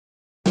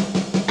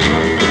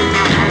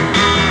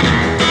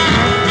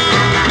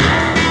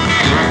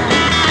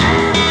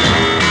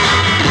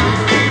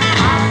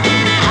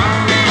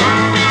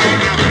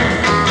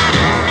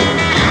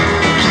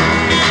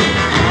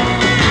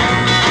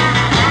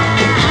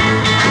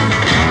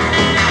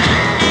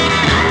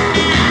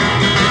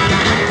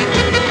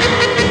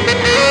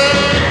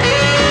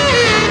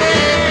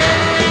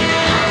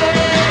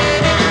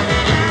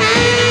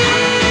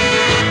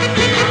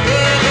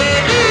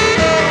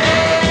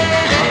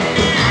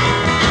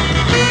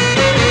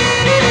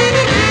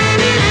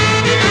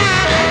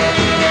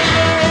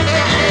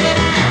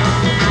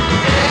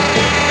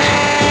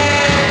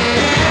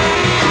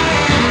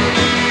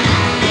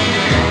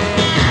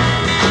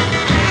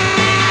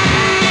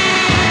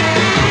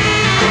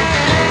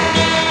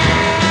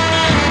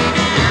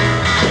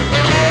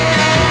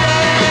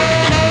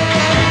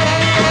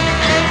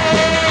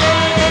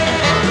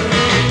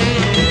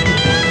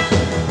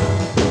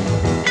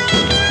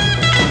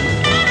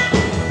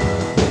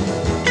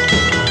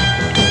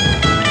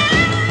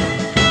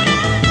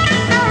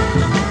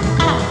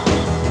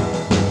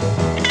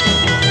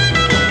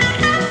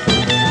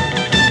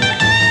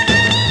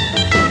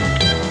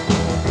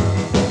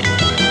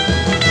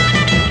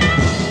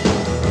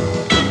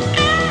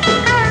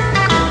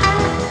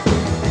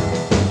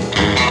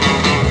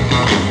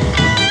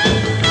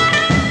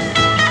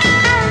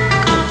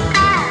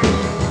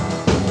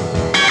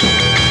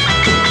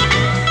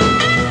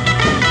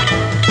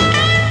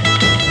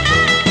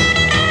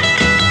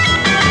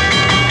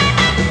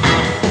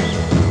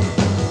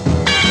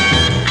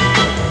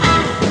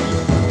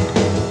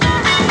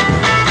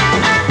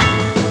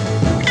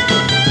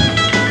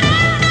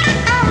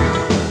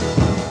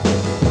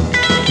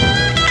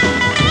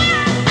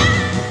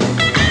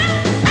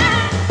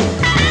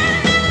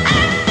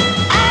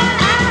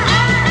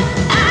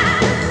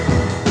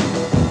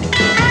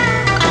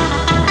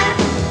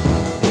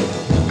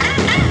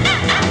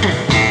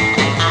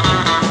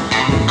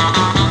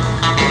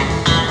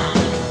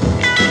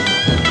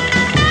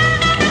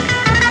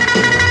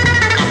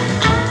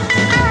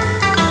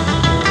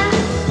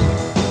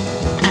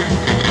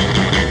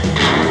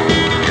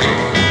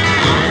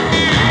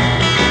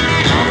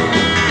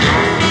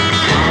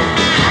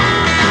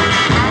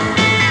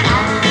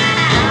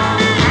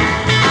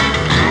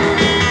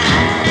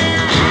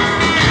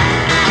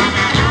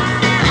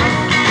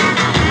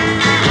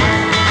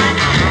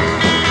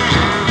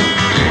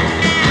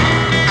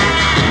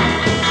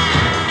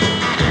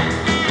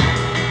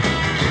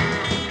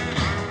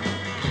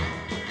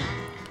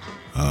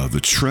The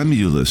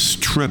tremulous,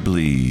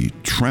 trembly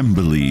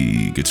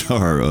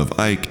guitar of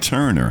Ike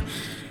Turner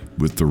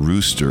with the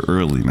Rooster,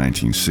 early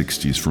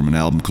 1960s, from an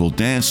album called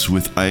Dance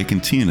with Ike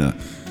and Tina.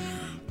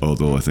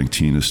 Although I think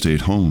Tina stayed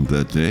home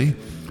that day.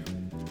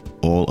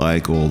 All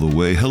Ike all the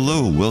way.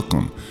 Hello,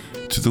 welcome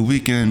to the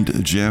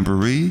Weekend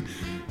Jamboree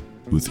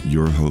with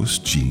your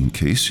host, Gene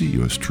Casey,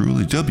 yours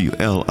truly,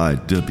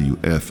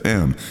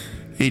 WLIW-FM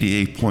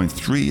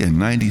 88.3 and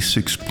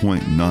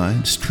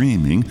 96.9,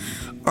 streaming,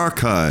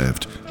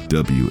 archived,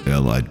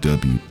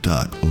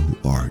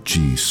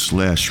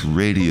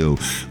 WLIW.org/radio.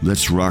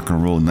 Let's rock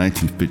and roll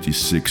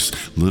 1956.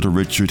 Little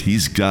Richard,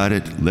 he's got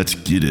it. Let's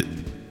get it.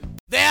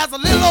 There's a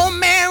little old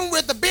man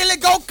with a billy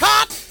goat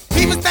cart.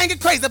 People think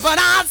it's crazy, but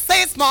I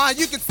say it's smart.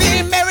 You can see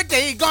him every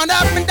day going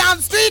up and down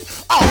the street,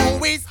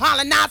 always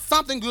hollering out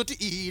something good to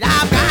eat.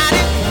 I've got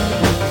it.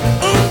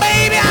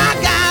 Baby, I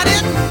got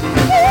it.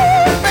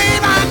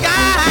 Baby, I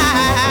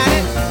got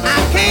it.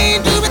 I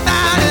can't do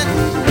without it.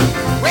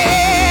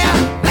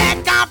 Well,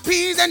 black eyed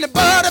peas and the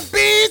butter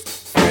beans,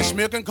 fresh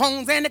milk and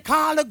cones and the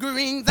collard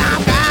greens.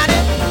 I've got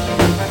it.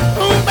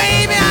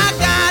 Baby, I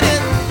got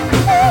it.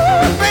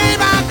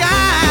 Baby, I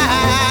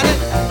got it.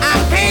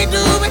 I can't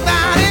do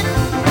without it.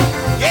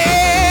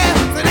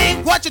 Yeah, it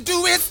ain't what you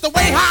do, it's the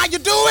way how you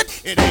do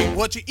it. It ain't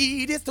what you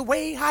eat, it's the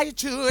way how you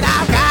chew it.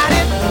 I got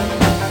it.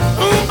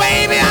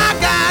 Baby, I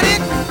got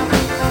it.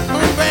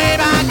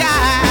 Baby, I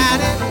got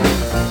it.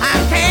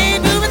 I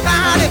can't do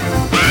without it.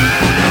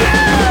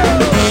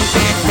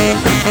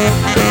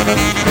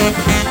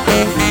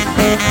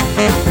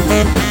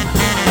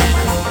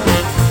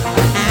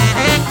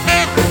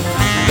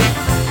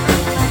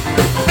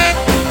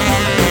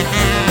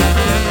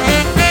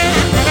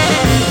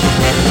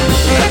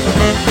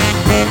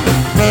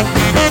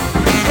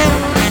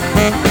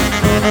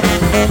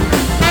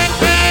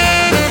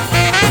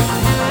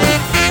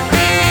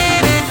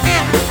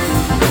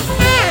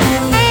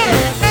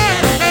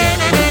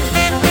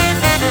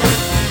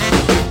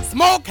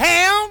 Smoked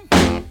ham,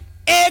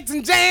 eggs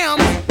and jam,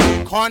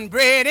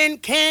 cornbread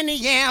and candy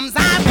yams.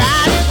 I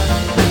got it.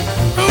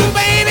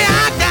 Baby,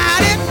 I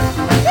got it.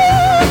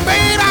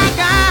 Baby, I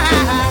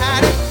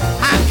got it.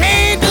 I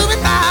can't do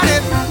without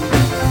it.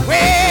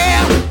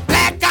 Well,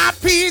 black eyed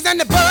peas and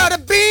the butter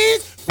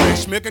beans,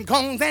 fresh milk and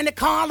cones and the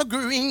collard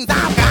greens.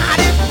 I got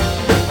it.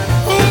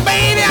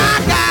 Baby,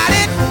 I got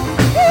it.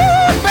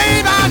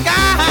 Baby, I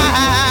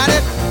got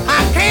it.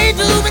 I can't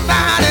do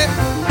without it.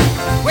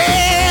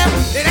 Well,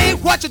 it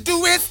ain't what you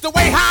do, it's the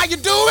way how you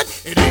do it.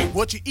 It ain't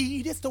what you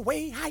eat, it's the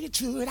way how you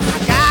chew it. I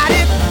got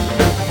it.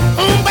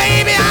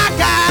 Baby, I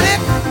got it.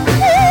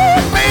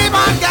 Baby,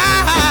 I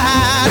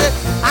got it.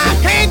 I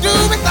can't do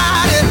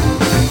without it.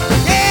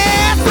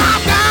 Yes,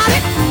 I got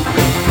it.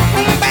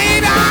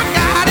 Baby, I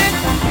got it.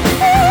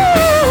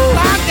 I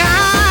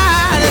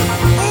got it.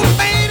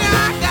 Baby, I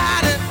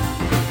got it.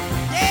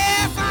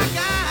 Yes, I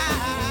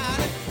got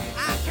it. I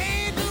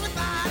can't do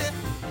without it.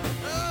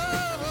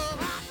 Oh,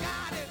 I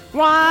got it.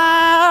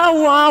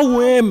 Why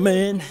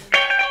women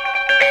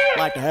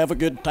like to have a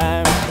good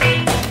time?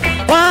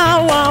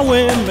 Why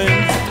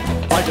women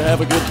like to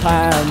have a good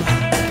time?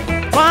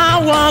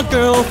 Why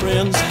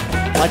girlfriends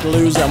like to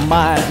lose their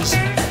minds?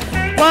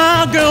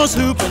 Why girls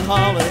hoop and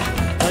holler,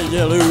 they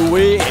yell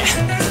ooh-wee?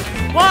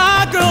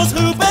 Why girls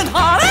hoop and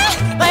holler,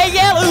 they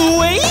yell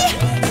ooh-wee?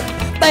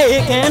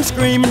 They can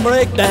scream and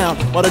break down,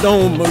 but it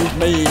don't move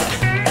me.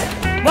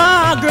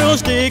 Why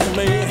girls dig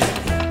me,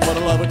 but I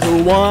love a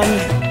cool one.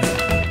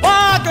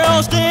 Why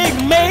girls dig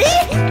me,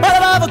 but I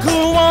love a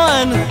cool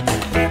one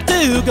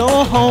to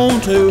go home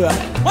to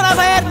when I've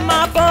had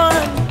my fun.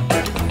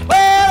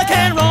 Well, I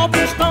can romp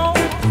and stone,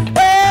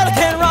 well, I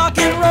can rock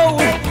and roll,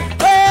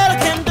 well, I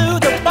can do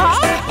the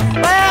bop,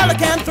 well, I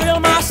can thrill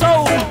my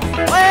soul,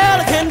 well,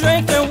 I can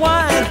drink their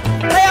wine,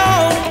 they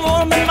all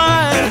want me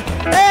mine.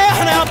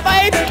 Yeah, now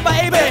baby,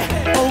 baby,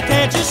 oh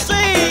can't you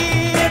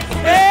see?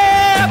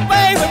 Yeah,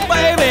 baby,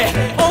 baby,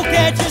 oh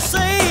can't you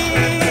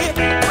see?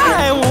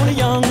 I want a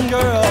young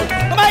girl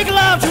to make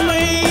love to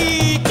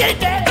me. Get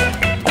that.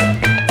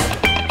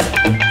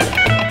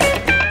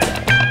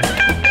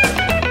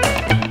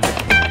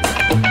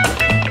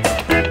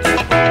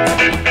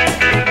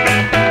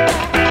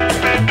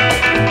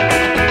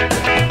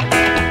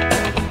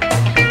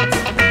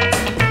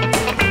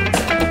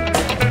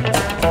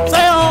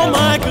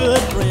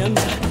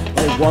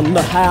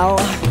 Wonder how,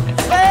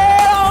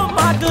 well,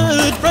 my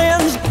good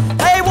friends,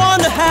 they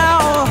wonder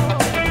how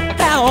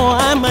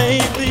I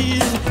made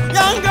these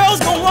young girls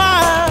go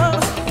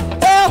wild.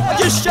 Well, I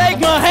just shake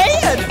my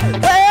head,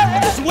 well, I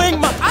just wink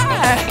my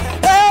eye,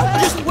 well, I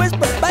just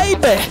whisper,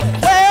 baby,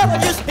 well, I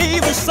just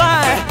heave a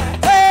sigh,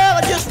 well,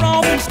 I just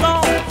romp and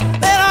stomp,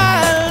 then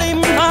I leave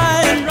my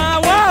high and dry.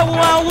 Why,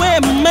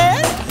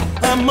 women,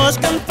 I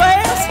must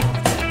confess,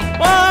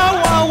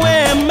 why,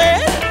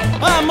 women,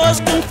 I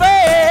must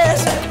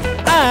confess,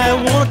 I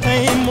want a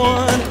tame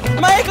one,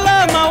 make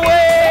love my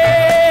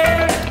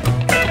way.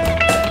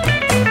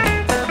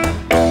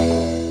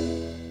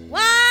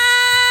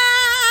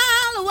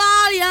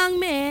 While young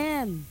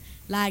men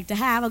like to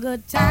have a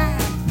good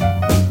time,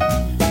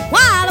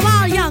 while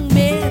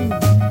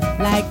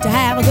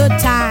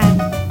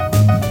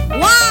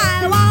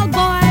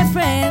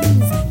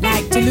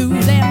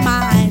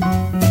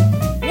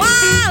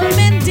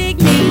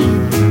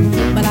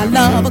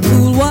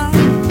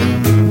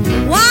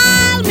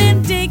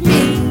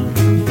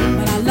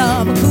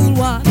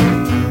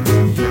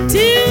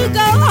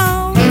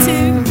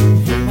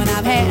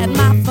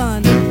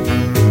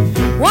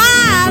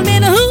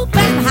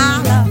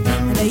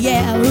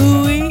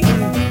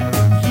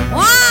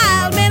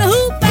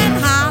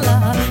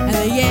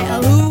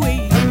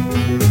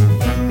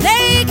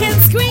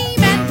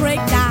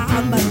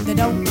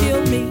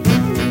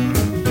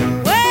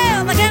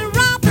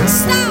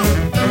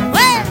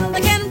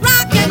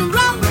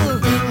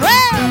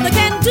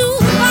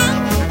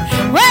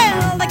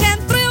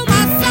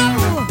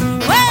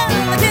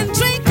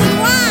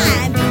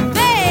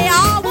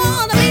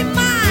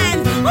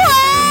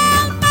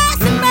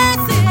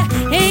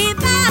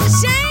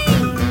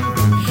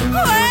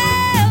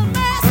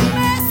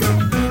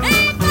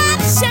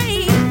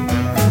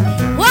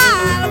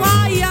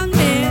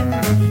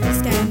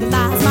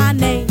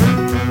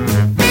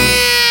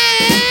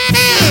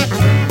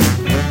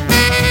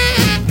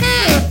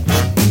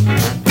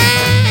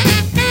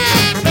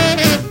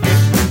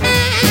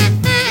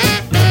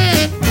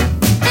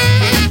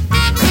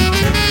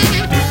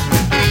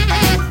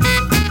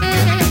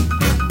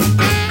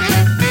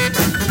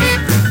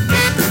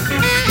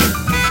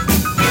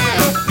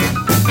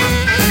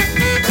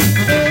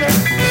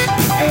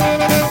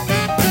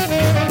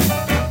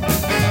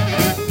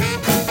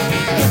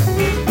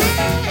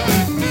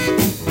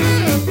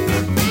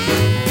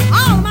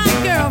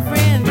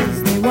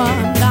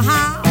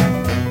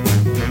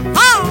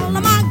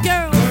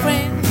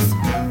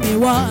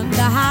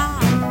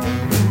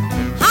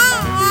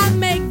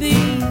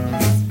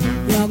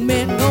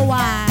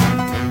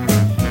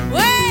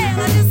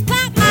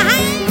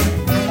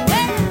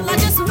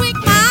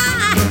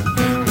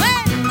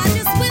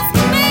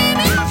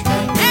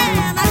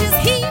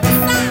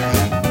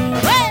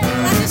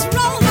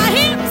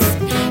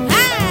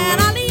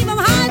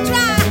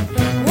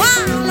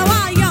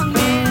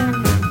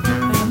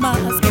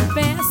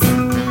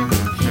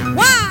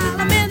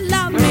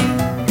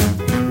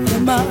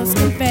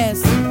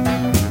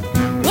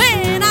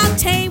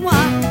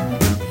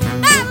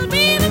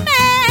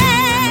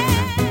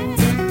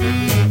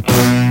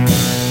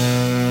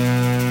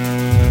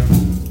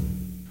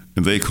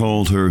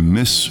called her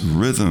Miss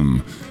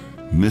Rhythm,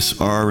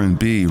 Miss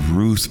R&B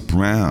Ruth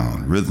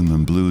Brown, rhythm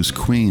and blues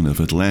queen of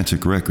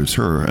Atlantic Records.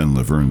 Her and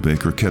Laverne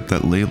Baker kept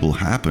that label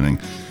happening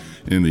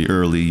in the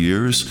early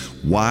years.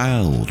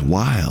 Wild,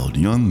 wild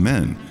young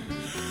men.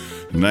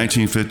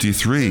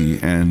 1953,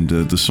 and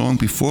the song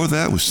before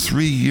that was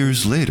 3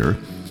 years later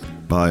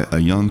by a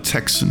young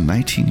Texan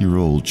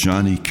 19-year-old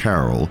Johnny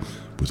Carroll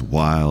with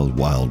Wild,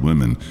 Wild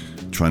Women,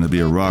 trying to be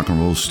a rock and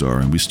roll star.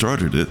 And we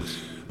started it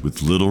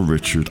with Little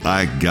Richard,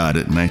 I Got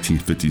It,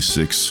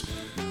 1956,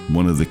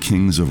 one of the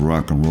kings of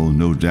rock and roll,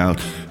 no doubt.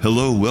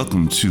 Hello,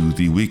 welcome to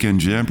the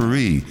Weekend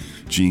Jamboree.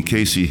 Gene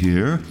Casey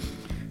here,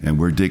 and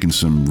we're digging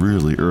some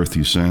really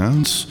earthy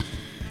sounds.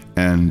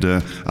 And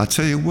I'll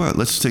tell you what,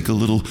 let's take a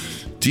little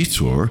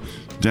detour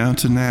down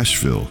to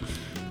Nashville.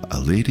 A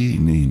lady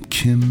named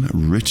Kim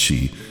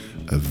Richey,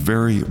 a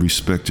very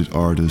respected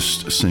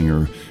artist,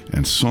 singer,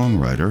 and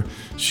songwriter.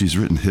 She's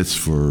written hits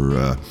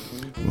for,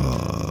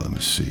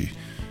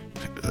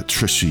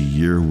 Trisha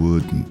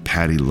Yearwood and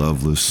Patti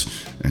Loveless,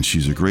 and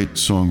she's a great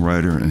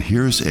songwriter. And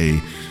here's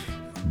a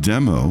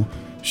demo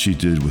she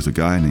did with a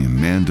guy named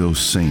Mando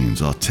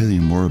SAENZ. I'll tell you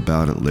more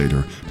about it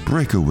later.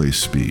 Breakaway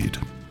Speed.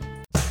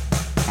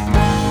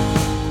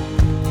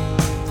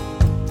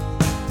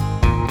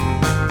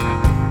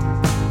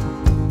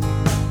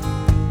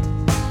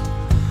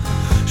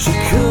 She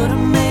could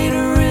have made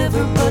a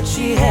river, but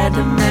she had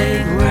to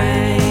make rain.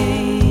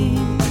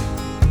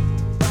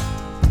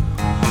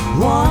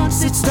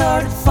 Once it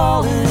started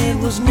falling, it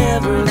was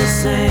never the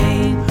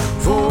same.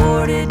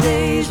 40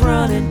 days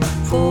running,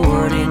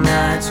 40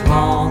 nights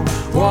long.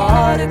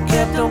 Water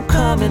kept on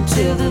coming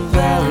till the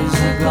valleys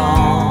were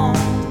gone.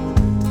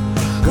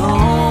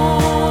 Gone.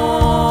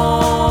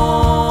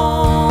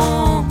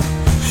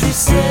 She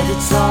said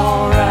it's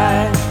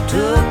alright,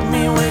 took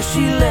me where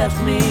she left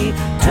me.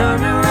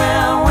 Turned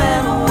around,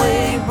 went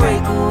away,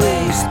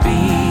 breakaway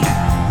speed.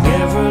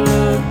 Never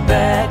looked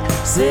back,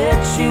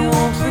 said she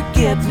won't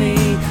forget me.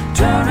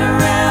 Turn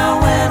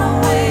around, went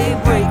away,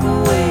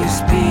 breakaway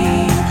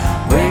speed.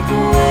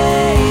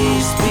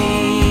 Breakaway speed.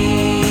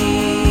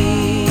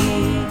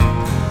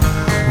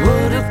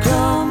 Would have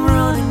come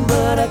running,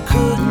 but I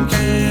couldn't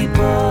keep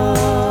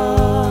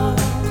up.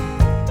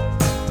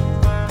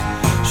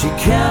 She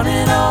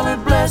counted all her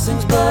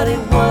blessings, but it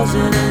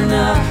wasn't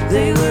enough.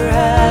 They were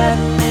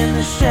hiding in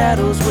the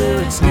shadows where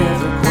it's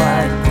never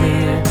quite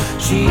clear.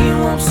 She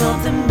wants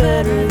something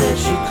better that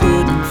she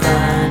couldn't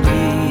find here.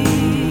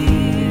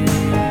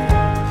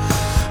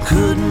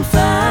 Couldn't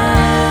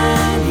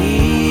find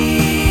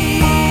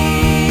here.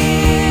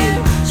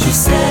 She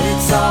said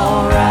it's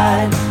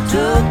alright,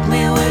 took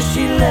me where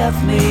she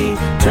left me.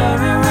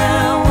 Turned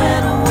around,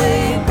 went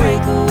away,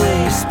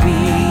 breakaway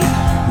speed.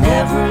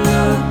 Never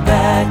looked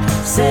back,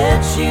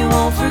 said she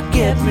won't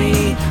forget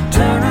me.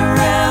 Turn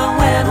around,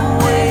 went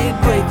away,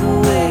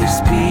 breakaway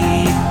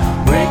speed.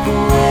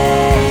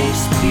 Breakaway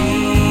speed.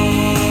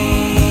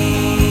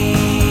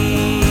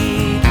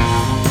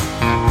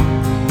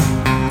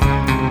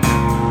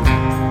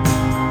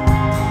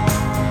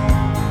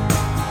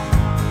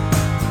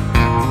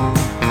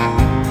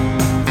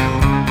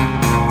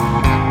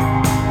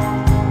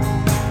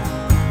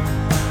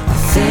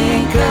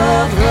 Think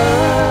of her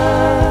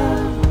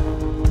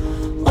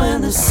when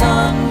the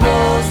sun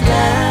goes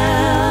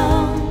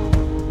down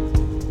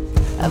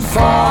and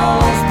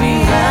falls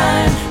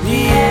behind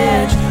the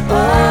edge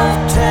of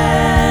town.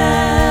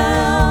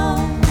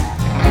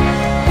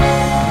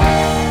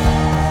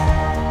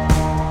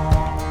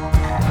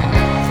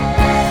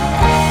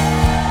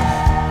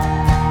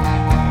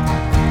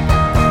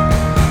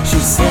 She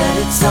said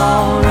it's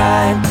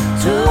alright,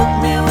 took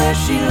me where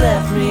she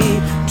left me.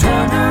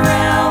 Turned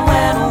around,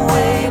 went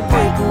away,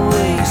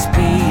 breakaway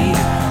speed.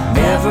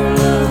 Never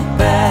looked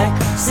back,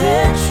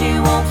 said she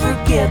won't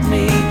forget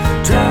me.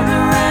 Turn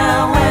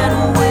around, went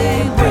away,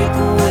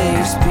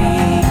 breakaway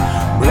speed.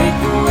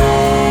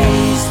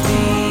 Breakaway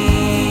speed.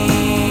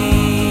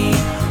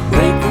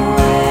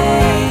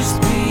 Breakaway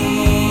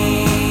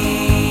speed.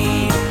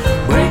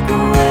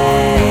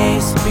 Breakaway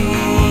speed.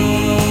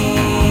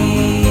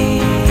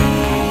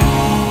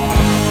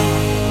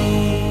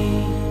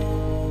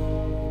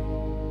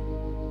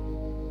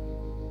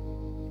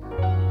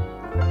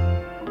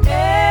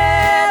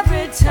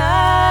 Every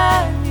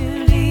time you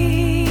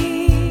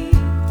leave,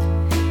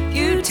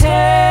 you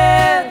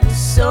tear the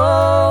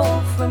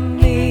soul from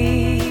me.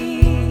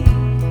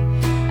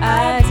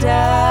 I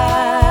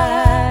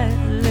die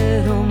a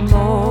little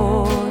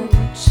more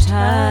each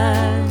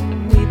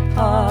time we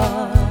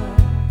part.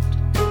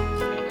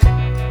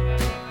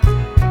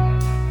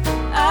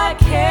 I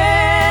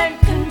can't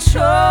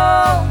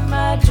control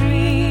my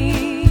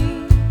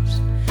dreams.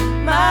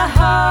 My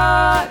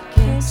heart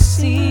can't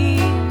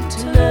seem to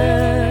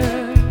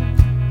learn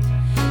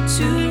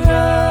to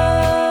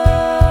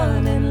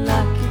run and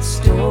lock its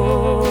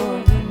door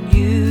when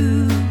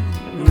you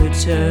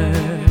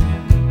return.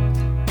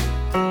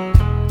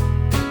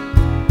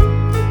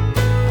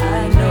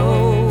 I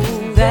know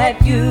that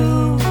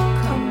you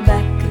come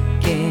back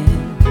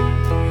again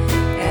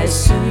as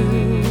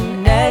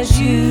soon as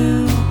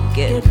you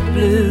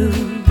blue.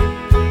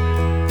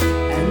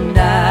 And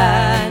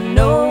I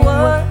know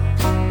what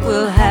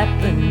will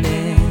happen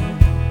in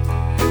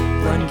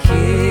one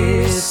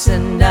kiss,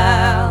 and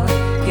I'll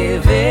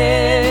give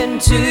in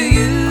to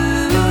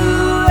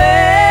you.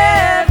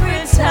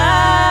 Every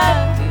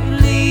time you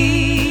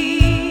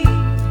leave,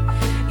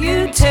 you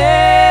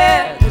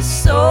tear the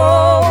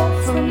soul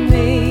from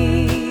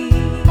me.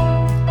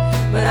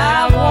 But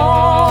I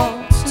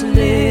want to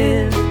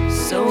live,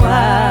 so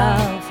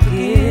I'll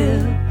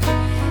forgive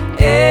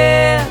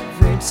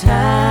every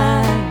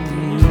time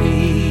you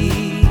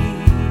leave.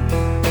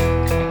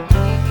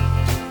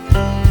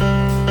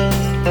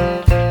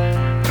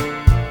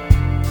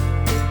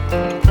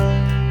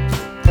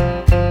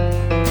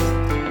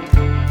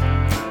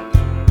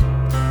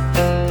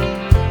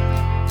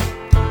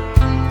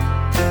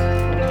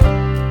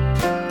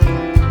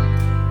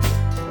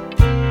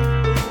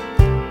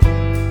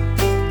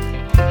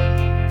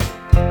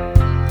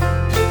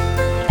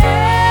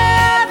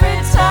 Every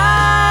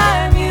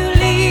time you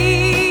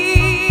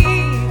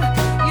leave,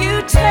 you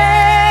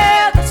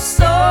tear the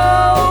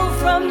soul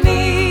from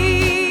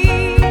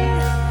me.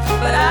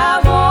 But I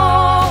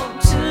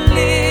want to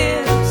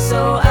live, so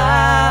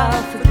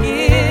I'll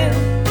forgive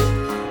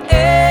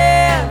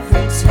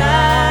every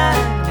time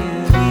you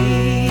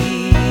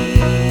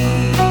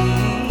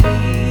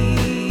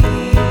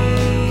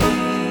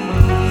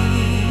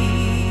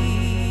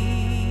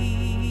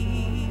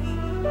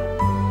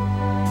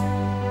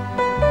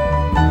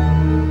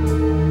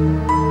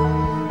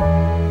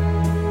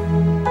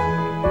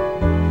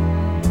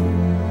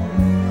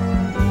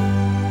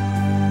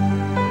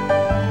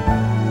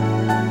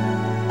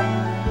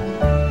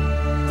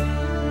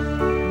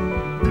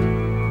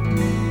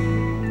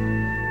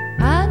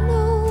I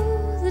know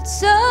that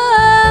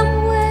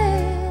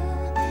somewhere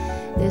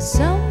there's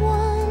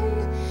someone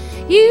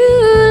you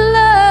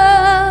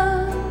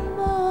love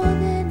more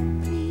than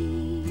me.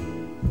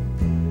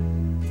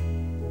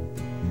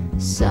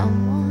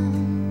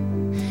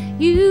 Someone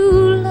you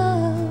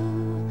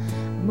love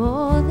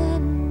more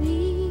than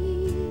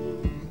me.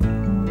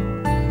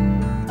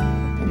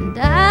 And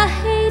I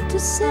hate to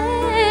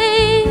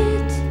say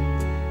it,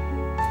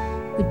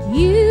 but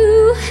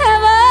you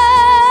have a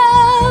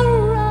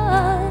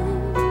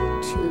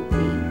right to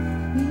be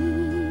free.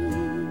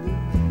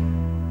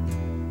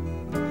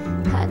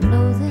 I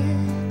know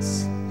that's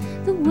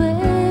the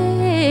way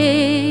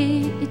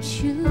it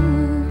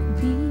should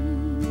be,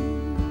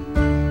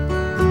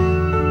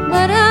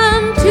 but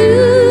I'm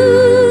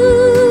too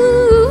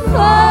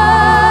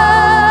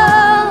far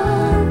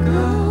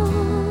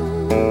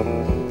gone,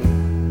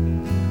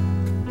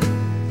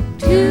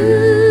 too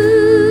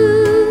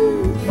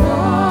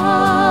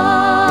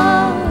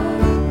far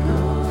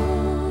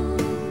gone.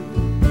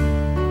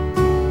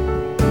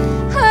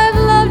 I've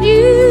loved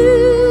you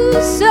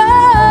so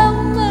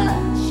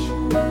much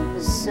for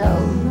so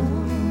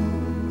long,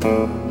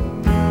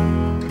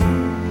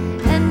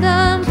 and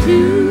I'm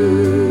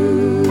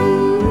too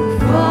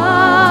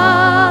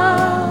far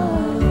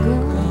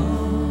gone.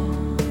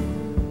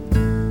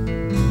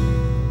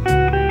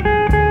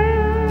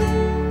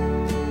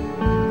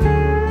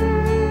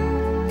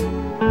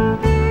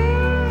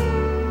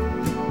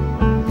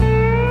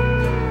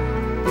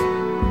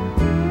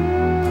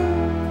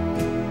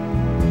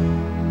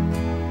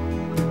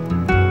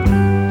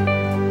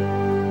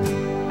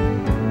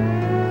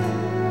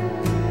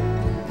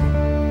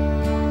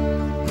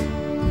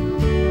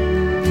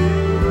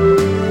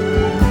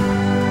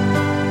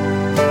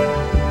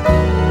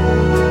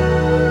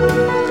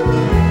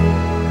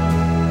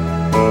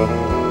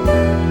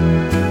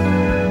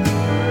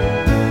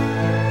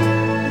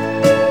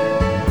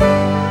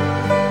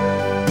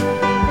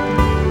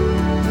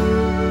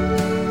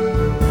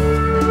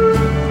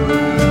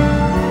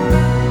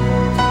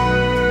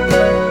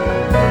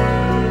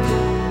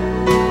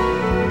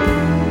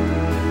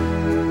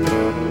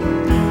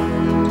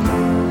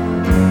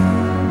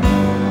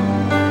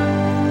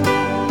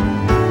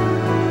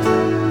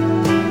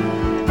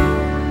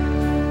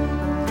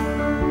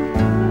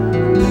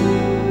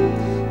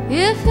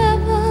 If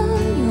ever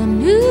your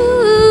new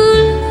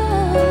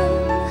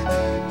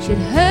love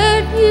should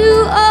hurt you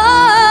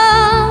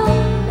or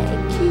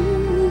make you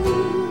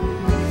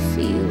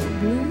feel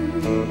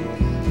blue,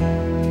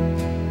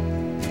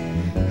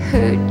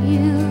 hurt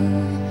you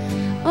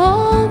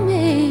or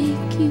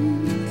make you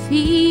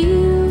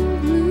feel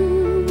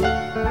blue,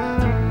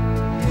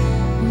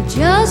 you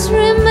just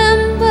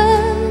remember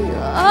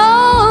your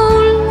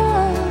old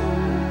love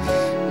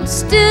will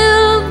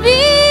still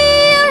be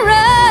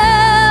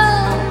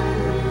around,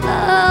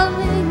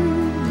 loving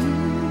you.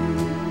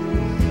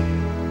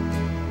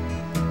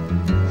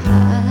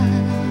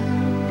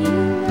 I'll be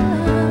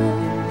around,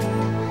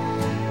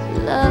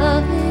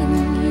 loving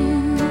you,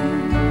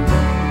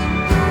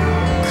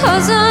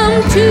 'cause I'm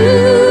too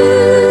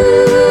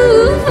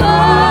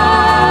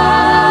far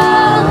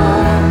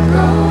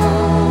gone,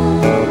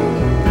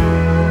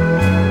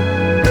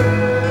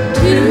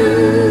 too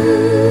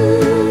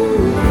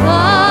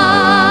far.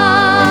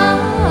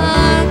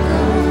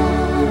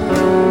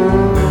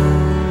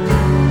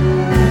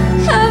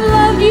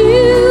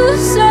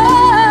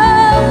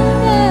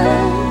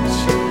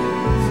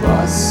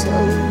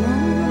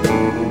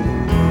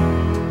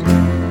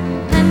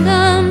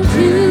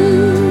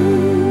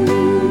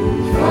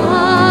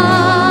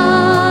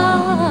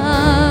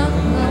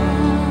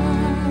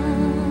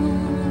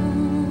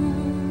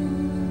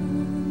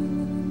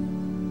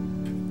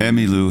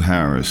 Emmylou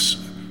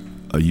Harris,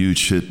 a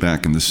huge hit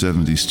back in the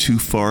 70s, Too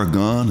Far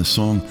Gone, a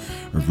song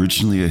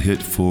originally a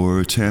hit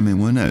for Tammy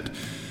Wynette.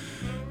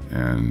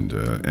 And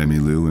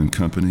Emmylou and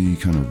company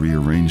kind of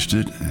rearranged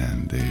it,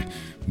 and they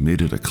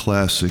made it a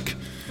classic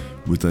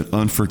with that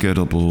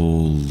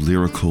unforgettable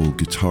lyrical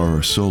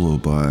guitar solo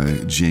by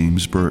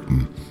James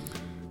Burton.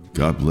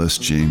 God bless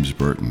James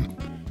Burton.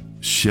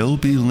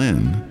 Shelby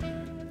Lynne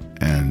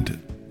and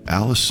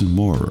Allison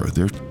Moore,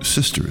 they're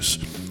sisters,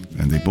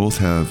 and they both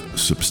have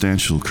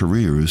substantial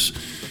careers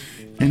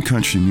in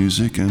country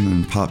music and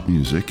in pop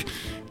music.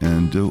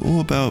 And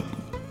about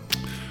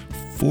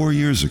 4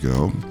 years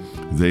ago,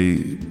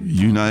 they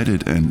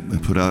united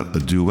and put out a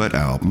duet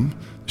album,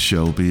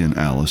 Shelby and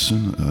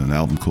Allison, an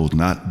album called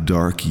Not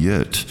Dark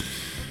Yet,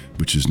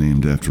 which is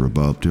named after a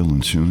Bob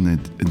Dylan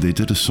tune. They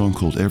did a song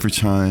called Every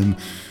Time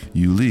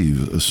You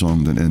Leave, a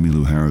song that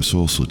Emmylou Harris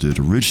also did,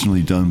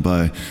 originally done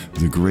by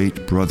the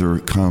great brother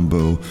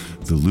combo,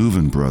 the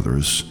Louvin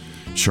brothers,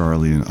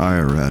 Charlie and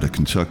Ira out of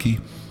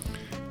Kentucky,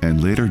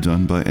 and later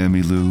done by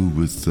Emmylou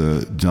with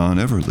Don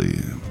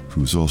Everly,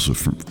 who's also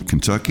from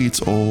Kentucky.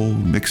 It's all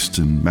mixed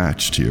and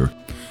matched here.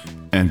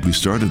 And we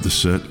started the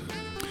set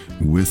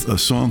with a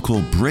song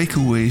called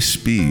Breakaway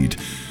Speed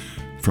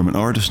from an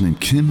artist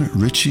named Kim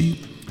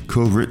Richey,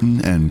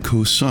 co-written and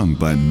co-sung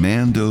by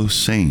Mando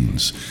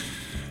SAENZ,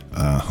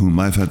 whom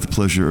I've had the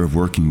pleasure of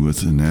working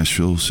with in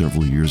Nashville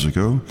several years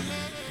ago.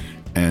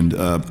 And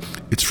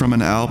it's from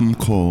an album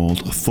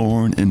called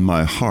Thorn in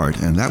My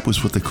Heart, and that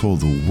was what they call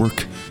the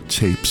work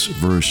tapes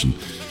version.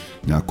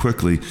 Now,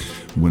 quickly,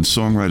 when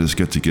songwriters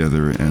get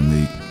together and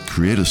they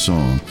create a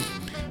song,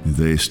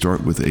 they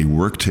start with a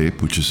work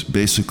tape, which is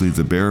basically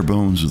the bare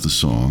bones of the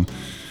song.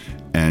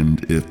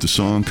 And if the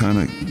song kind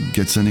of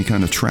gets any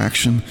kind of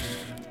traction,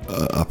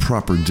 a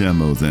proper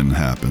demo then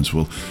happens.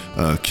 Well,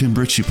 Kim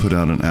Richey put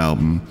out an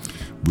album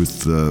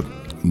with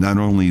not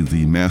only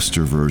the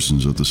master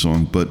versions of the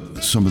song,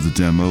 but some of the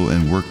demo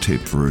and work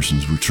tape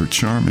versions, which are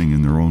charming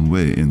in their own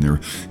way, in their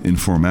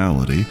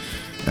informality,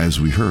 as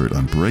we heard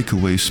on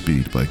Breakaway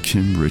Speed by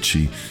Kim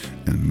Richey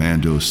and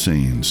Mando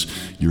SAENZ.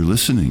 You're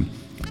listening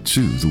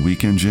to the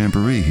Weekend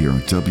Jamboree here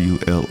on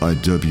WLIW-FM,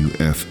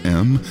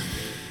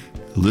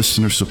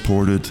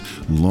 listener-supported,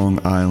 Long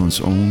Island's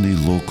only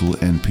local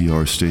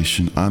NPR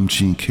station. I'm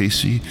Gene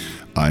Casey.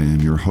 I am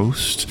your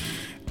host.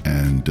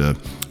 And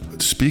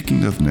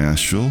speaking of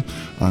Nashville,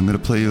 I'm going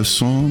to play you a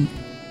song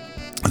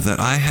that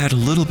I had a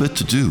little bit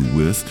to do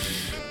with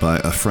by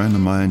a friend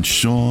of mine,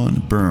 Shawn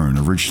Byrne,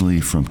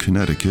 originally from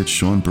Connecticut.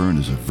 Shawn Byrne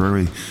is a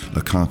very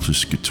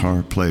accomplished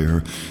guitar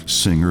player,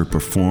 singer,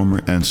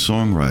 performer, and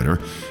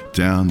songwriter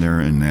down there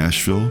in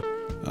Nashville.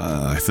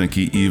 I think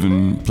he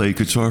even played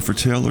guitar for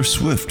Taylor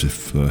Swift,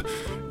 if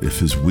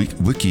his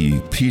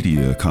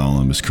Wikipedia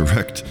column is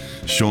correct.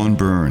 Shawn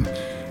Byrne.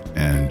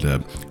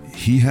 And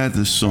he had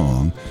this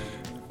song,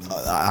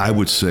 I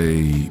would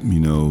say,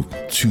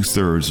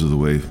 2/3 of the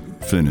way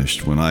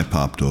finished when I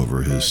popped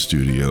over his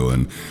studio,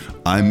 and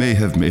I may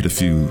have made a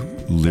few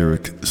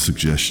lyric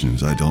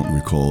suggestions. I don't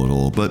recall it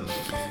all, but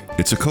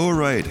it's a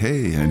co-write,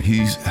 hey, and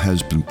he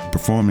has been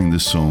performing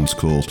this song. It's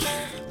called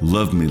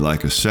Love Me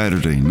Like a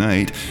Saturday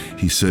Night.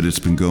 He said it's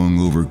been going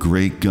over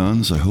great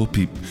guns. I hope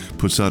he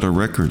puts out a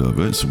record of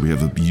it, so we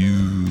have a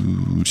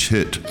huge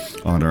hit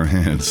on our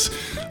hands.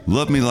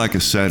 Love Me Like a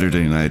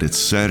Saturday Night. It's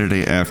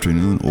Saturday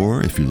afternoon,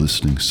 or if you're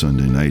listening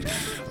Sunday night,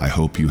 I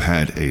hope you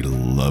had a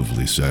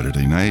lovely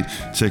Saturday night.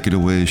 Take it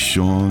away,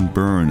 Shawn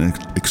Byrne,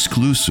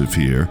 exclusive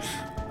here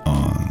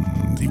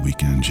on the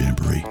Weekend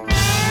Jamboree.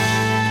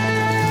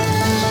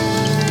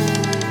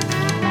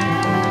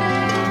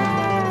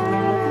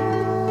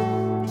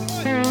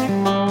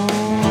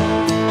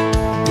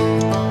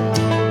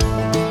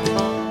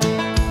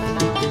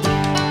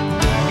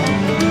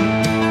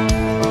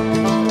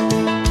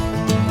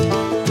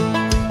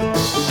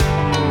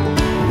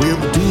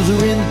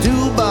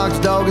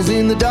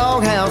 In the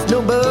doghouse,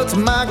 no bugs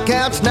on my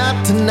couch,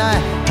 not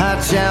tonight.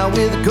 Hot shower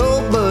with a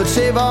cold bud,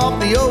 shave off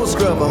the old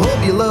scrub. I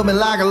hope you love me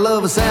like I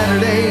love a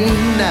Saturday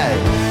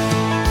night.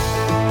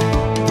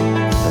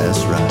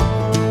 That's right.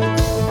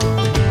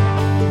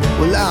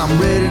 Well, I'm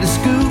ready to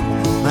scoop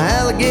my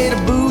alligator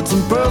boots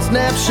and pearl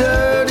snap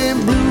shirt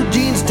and blue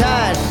jeans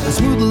tight. A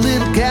smooth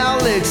little cow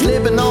leg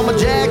slipping on my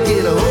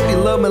jacket. I hope you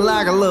love me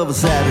like I love a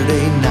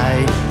Saturday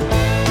night.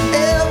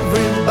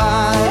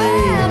 Everybody,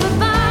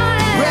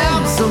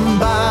 grab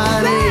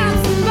somebody,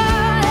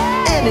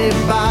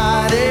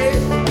 anybody,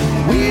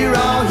 we're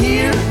all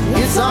here,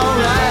 it's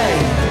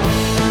alright.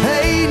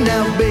 Hey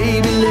now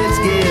baby, let's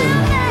get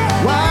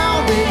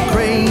wild and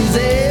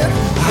crazy.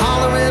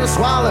 Holler and a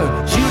swallow,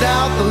 shoot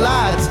out the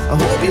lights. I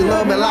hope you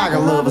love me like I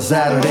love a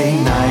Saturday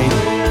night.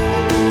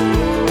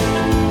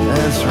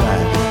 That's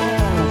right.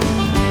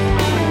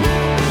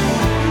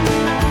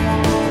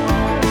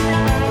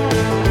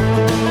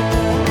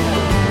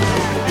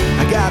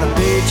 Got a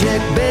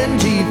paycheck,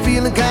 Benji,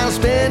 feeling kinda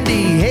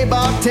spendy. Hey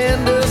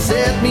bartender,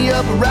 set me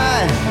up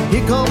right.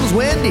 Here comes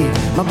Wendy,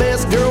 my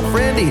best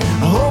girlfriendy.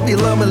 I hope you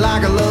love me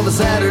like I love a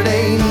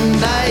Saturday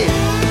night.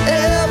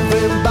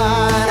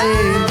 Everybody,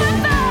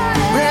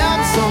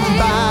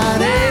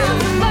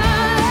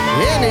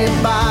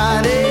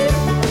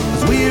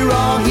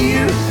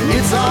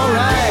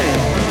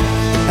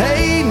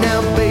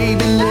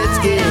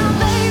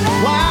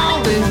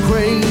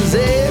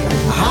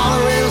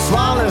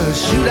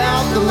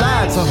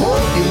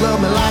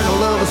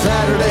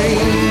 Saturday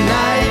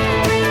night.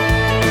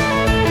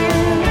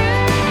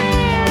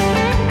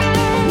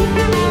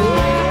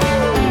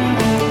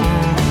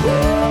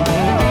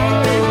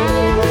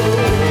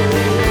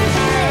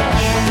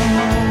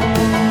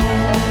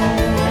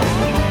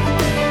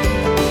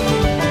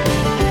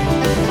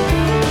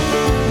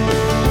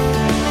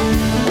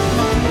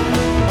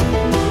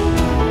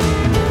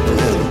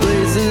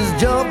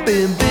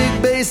 Jumping,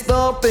 big bass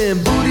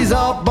thumping, booties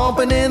all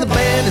bumping, and the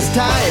band is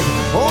tight.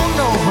 Oh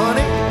no,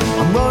 honey,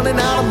 I'm running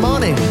out of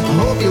money. I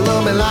hope you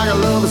love me like I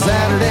love a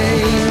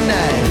Saturday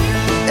night.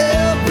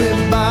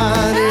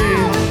 Everybody,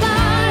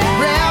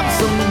 grab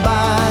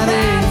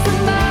somebody,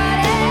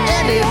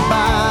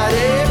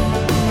 anybody.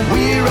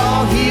 We're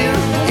all here,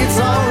 it's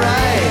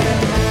alright.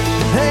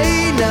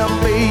 Hey now,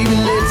 baby,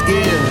 let's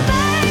get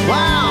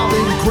wild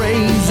and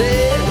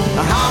crazy.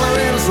 A holler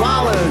and a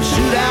swallow,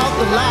 shoot out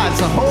the lights.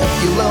 I hope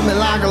you love me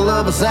like I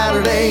love a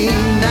Saturday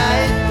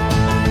night.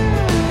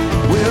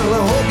 Well,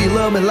 I hope you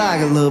love me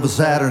like I love a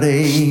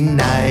Saturday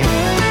night.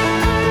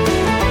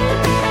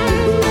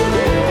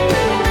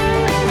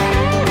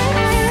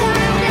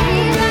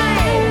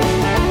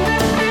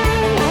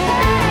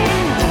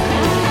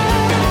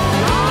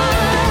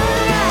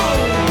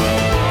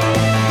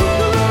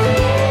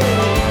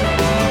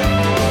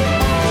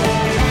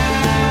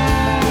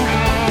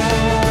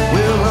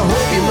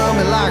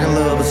 Like I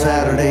love a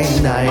Saturday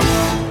night.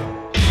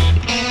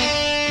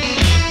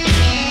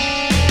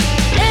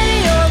 Any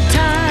old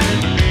time,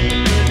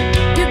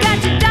 you got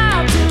your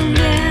dial tuned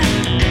in,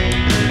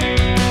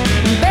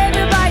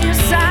 baby by your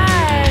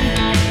side,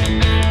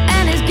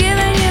 and he's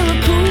giving you a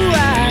cool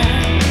ride.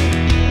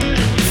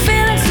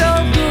 Feeling so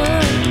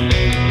good,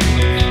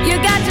 you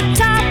got your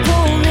top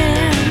pulled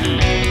in,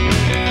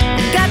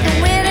 got the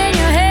wind in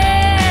your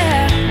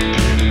hair.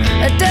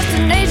 A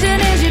destination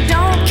is you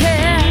don't care.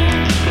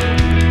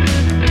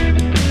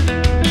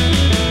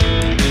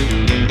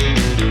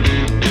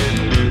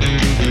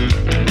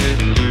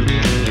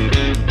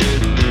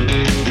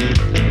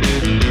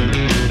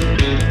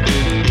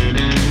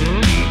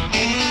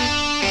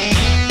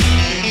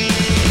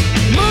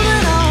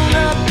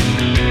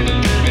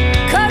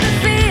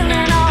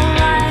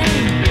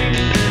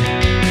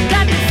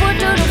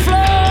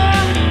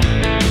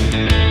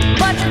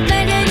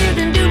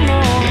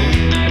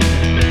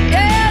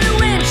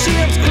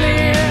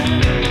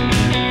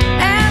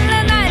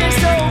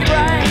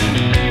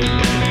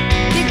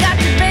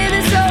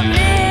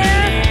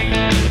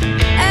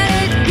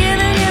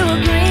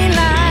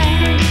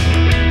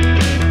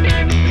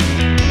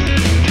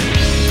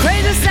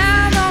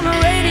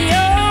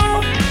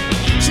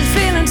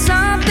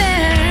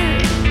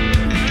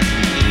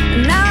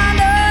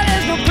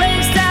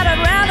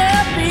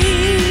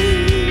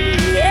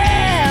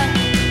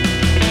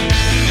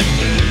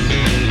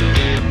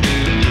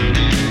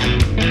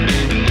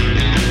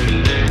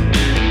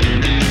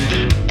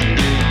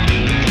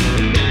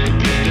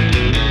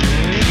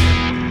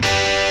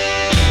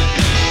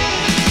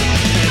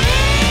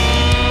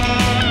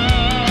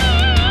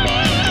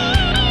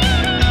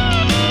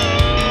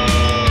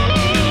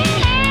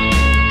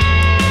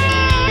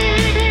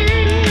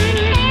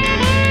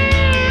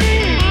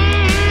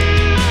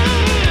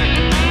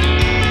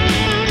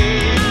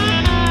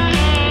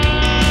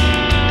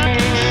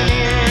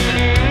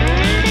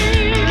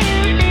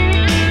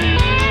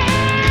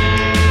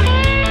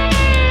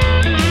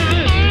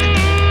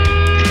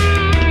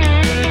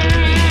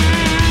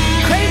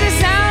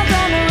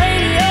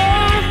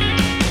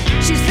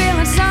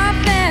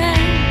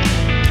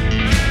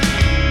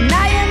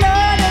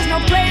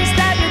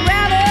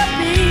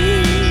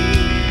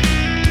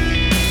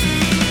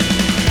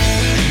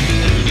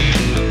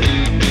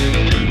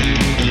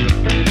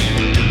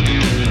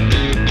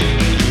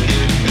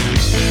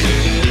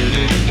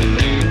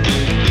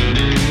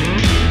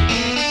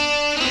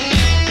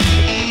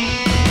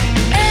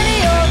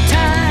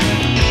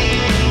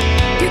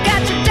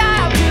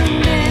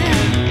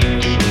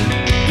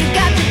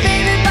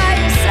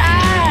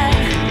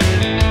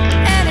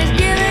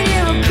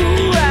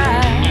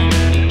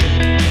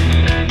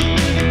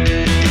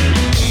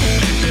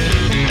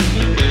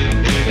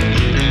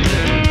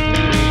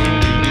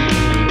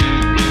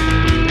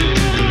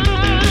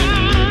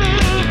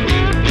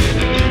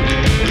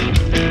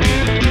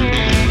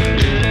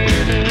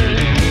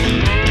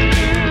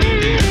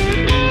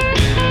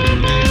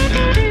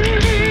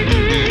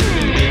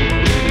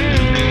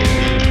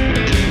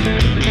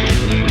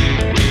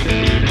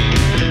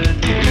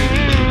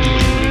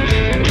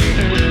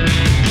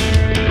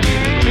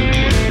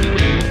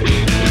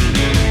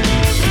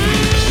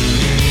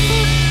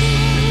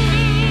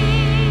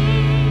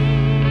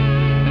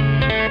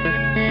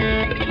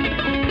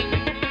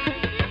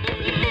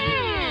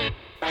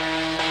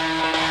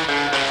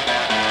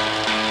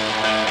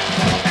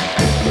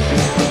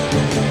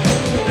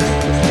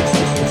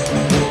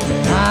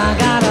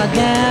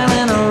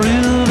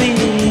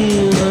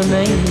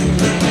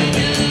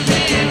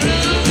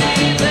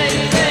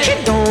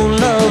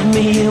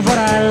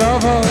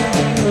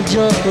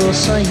 just the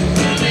same.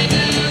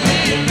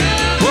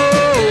 Oh,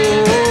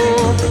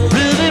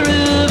 Ruby,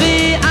 Ruby,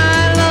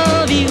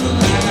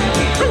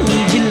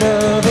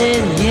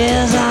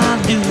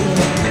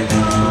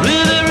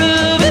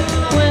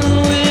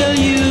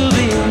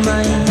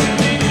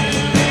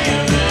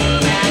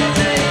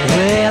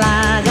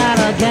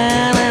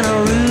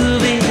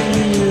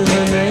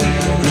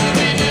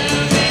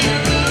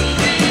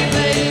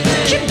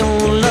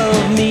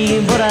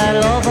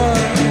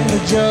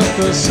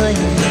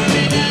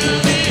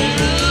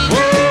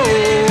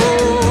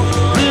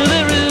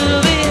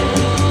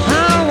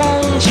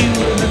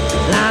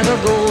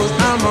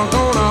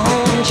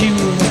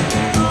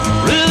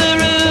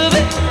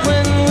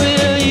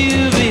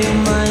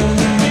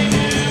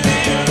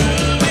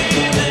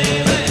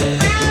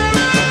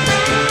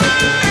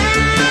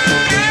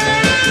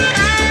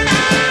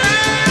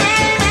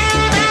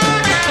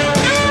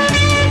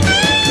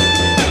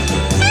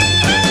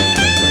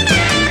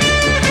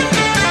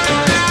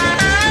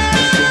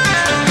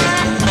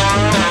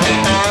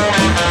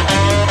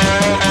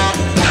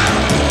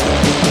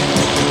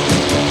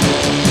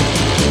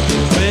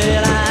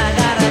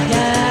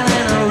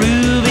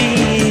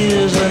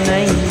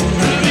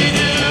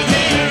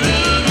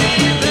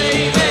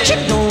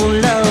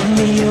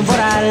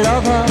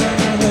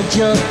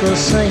 the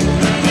same.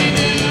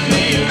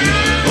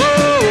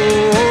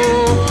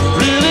 Oh,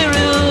 Ruby,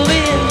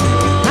 Ruby,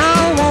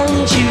 I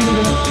want you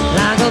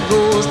like a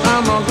ghost.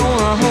 I'm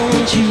gonna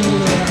haunt you.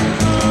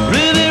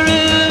 Ruby,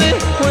 Ruby,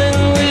 when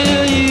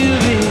will you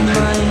be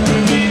mine?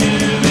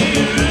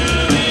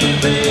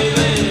 Ruby,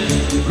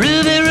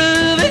 Ruby,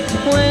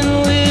 when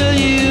will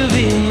you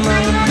be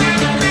mine?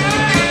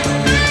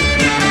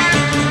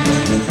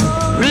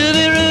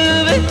 Ruby,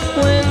 Ruby,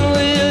 when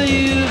will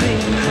you be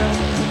mine?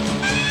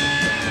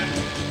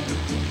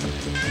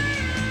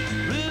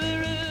 Ruby,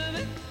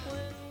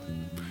 Ruby,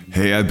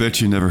 Hey, I bet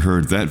you never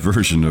heard that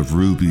version of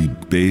Ruby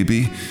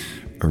Baby.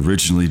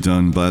 Originally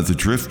done by the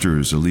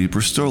Drifters, a Lee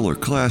Bristoler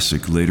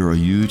classic, later a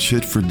huge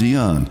hit for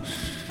Dion.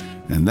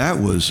 And that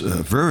was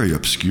a very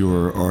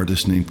obscure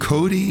artist named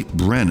Cody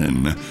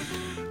Brennan,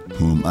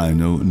 whom I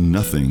know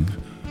nothing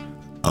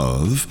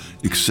of,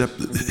 except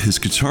his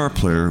guitar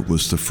player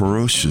was the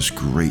ferocious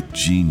great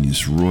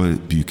genius Roy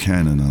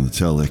Buchanan on the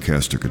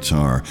Telecaster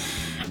guitar.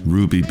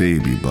 Ruby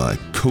Baby by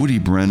Cody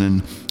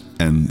Brennan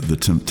and the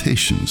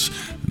Temptations.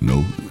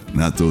 No,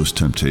 not those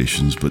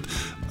Temptations, but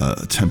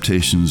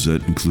Temptations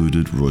that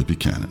included Roy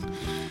Buchanan.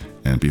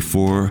 And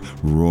before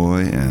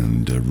Roy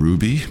and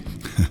Ruby,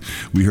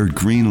 we heard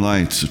Green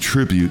Lights, a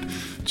tribute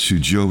to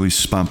Joey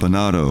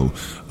Spampanato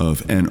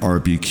of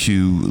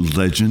NRBQ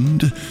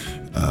legend.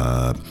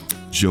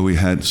 Joey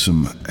had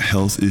some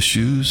health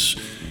issues.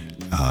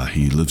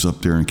 He lives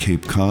up there in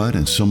Cape Cod,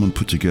 and someone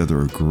put together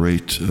a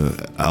great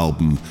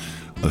album,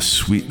 a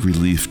Sweet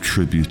Relief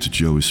tribute to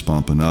Joey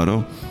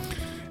Spampanato.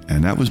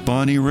 And that was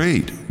Bonnie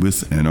Raitt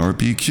with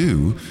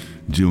NRBQ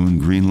doing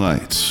Green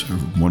Lights, a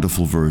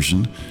wonderful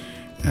version.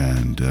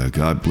 And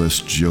God bless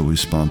Joey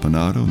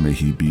Spampanato. May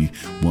he be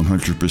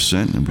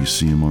 100%, and we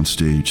see him on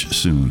stage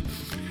soon.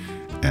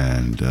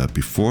 And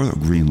before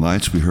Green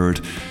Lights, we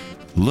heard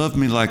Love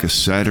Me Like a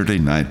Saturday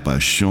Night by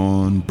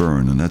Shawn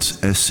Byrne, and that's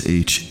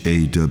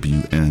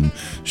SHAWN,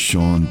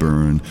 Shawn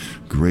Byrne,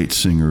 great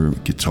singer,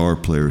 guitar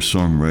player,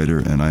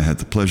 songwriter, and I had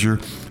the pleasure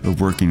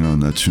of working on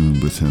that tune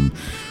with him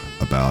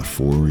about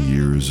 4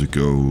 years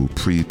ago,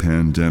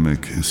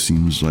 pre-pandemic. It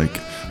seems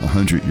like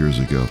 100 years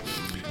ago.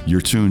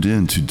 You're tuned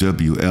in to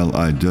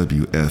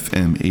WLIW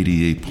FM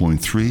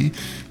 88.3,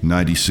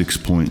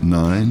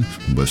 96.9,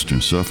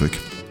 Western Suffolk,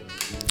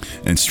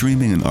 and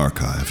streaming and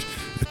archived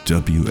at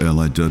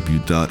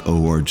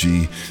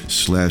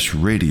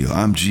WLIW.org/radio.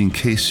 I'm Gene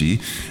Casey,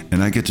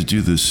 and I get to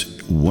do this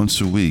once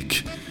a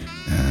week,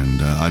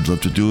 and I'd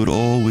love to do it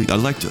all week. I'd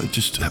like to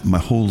just have my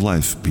whole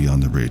life be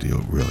on the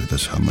radio, really.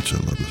 That's how much I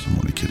love this. I'm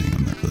only kidding.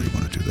 I'm not really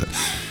want to do that.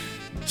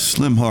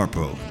 Slim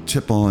Harpo,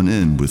 tip on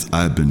in with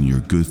I've Been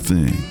Your Good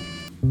Thing.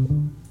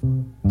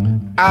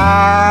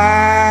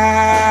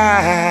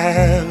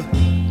 I've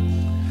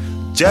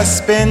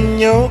just been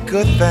your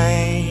good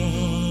thing.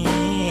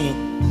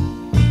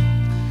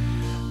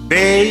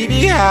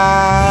 Baby,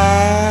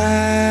 I've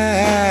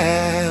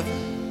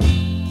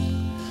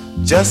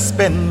just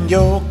been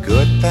your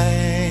good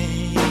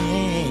thing.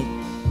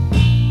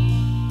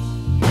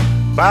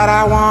 But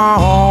I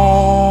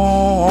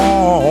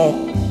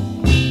won't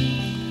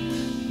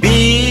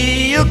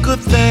be a good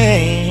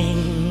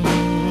thing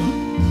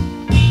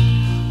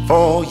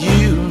for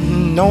you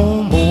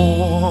no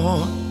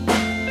more.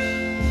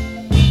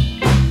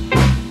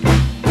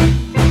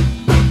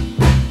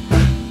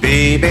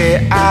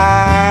 Baby,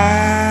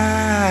 I've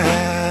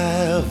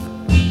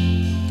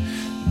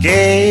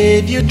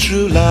gave you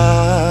true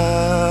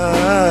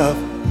love.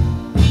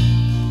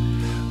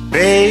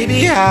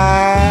 Baby,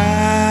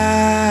 I've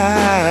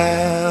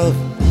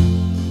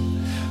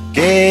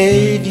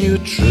gave you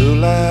true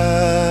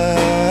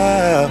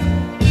love.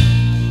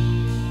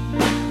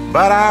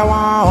 But I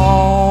won't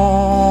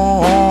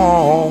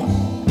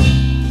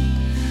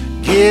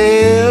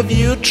give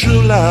you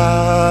true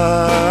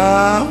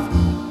love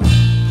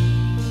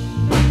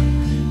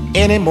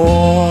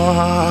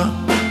anymore.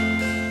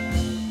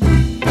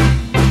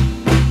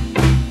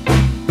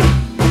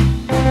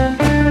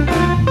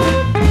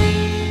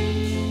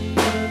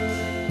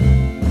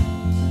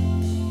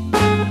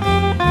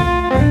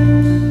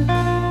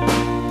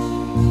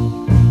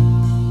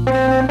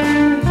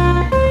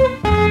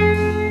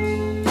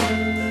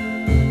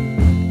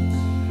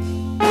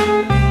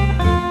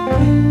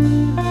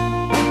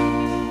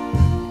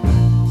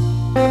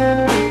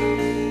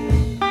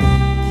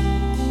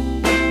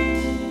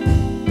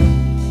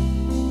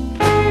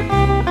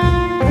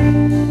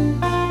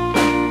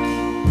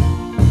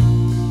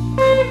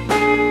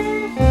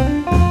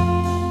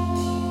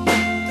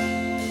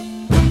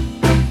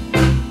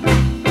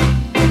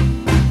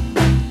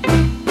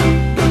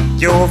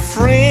 Your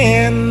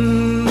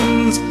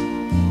friends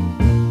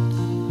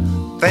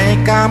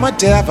think I'm a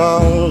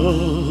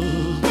devil,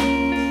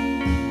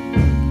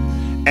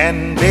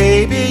 and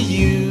baby,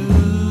 you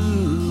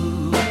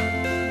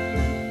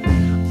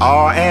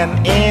are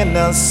an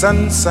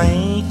innocent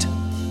saint.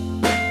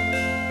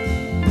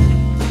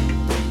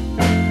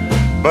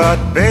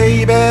 But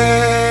baby,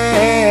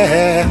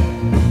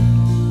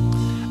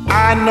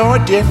 I know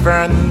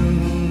different.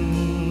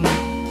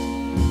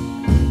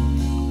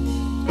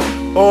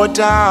 Oh,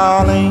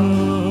 darling,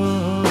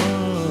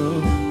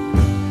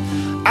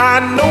 I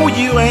know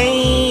you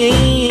ain't.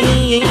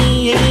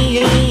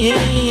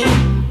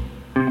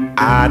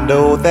 I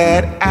know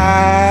that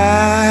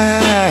I've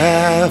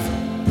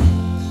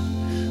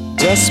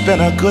just been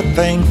a good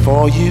thing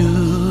for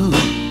you.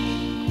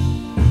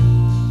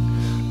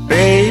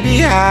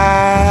 Baby, I've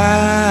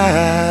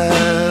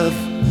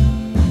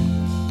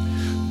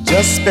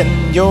just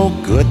been your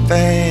good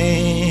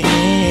thing.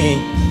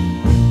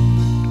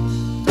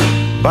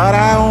 But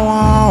I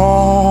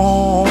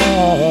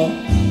won't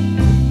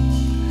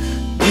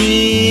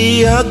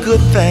be a good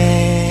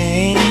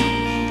thing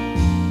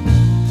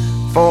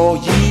for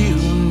you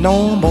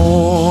no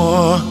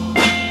more.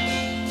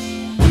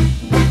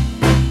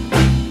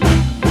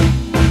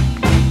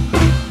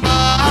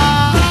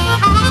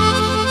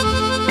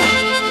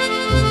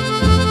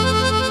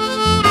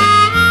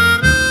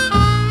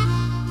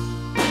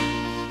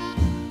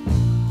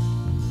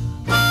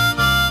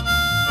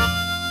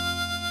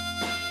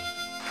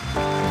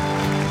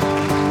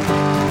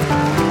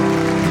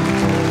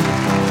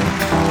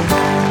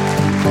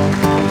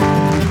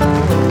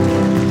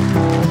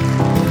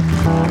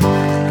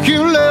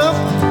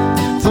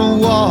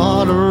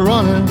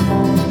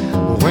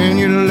 When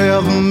you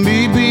left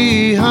me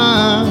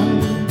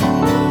behind,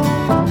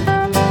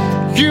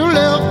 you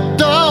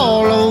left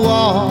all the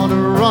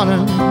water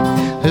running.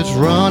 It's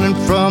running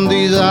from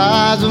these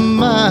eyes of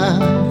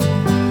mine.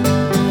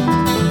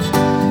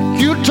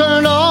 You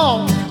turned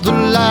off the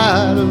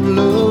light of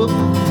love.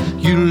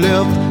 You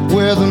left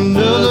with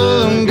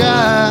another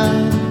guy.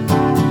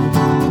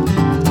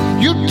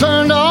 You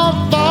turned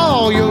off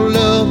all your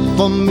love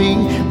for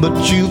me,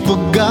 but you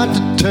forgot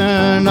to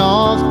turn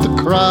off the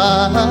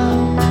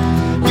cry.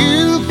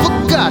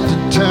 Got to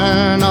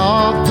turn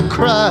off the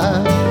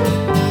cry.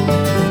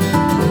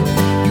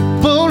 You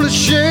pull the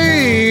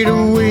shade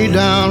away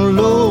down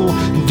low,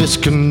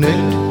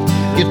 disconnect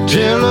your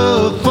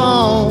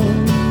telephone.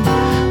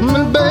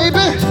 And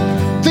baby,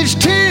 these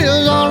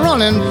tears are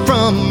running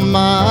from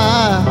my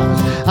eyes.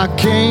 I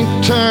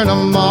can't turn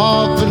them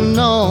off and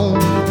on.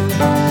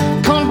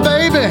 Come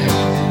baby,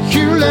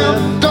 you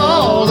left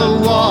all the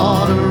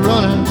water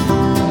running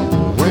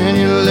when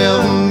you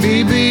left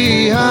me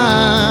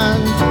behind.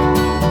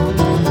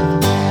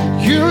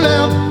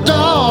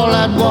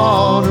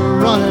 Water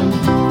running,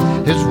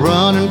 it's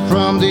running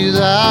from these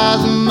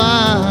eyes of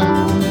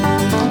mine.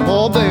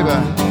 Oh, baby.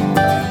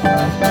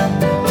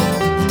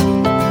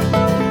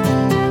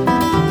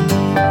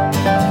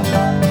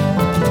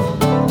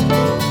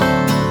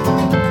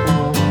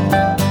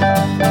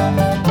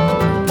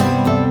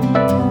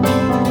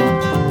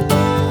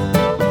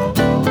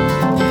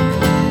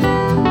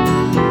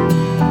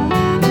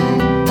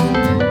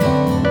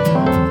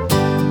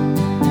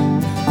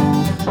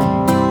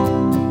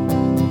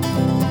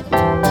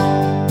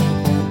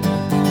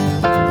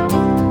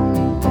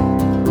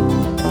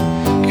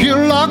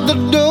 The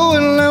door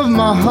and left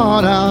my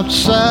heart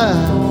outside,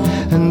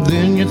 and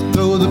then you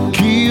throw the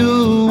key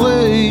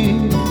away.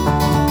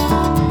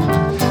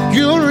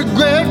 You'll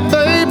regret,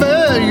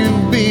 baby,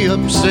 you'll be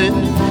upset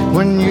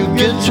when you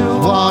get your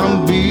water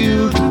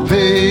bill to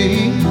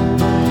pay.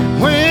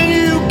 When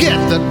you get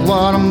that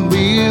water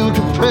bill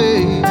to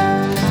pay.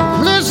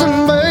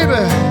 Listen,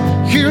 baby,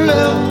 you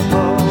left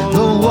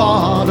the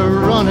water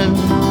running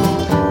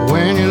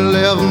when you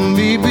left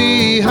me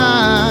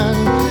behind.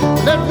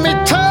 Let me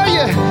tell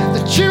you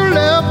that you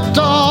left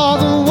all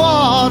the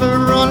water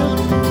running.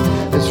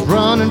 It's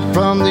running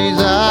from these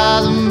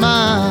eyes of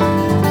mine.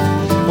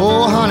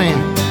 Oh, honey,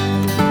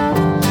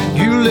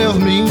 you left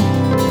me.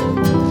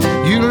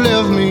 You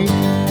left me.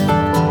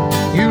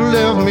 You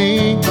left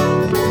me.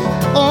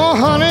 Oh,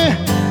 honey,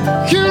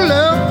 you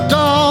left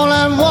all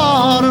that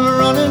water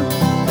running.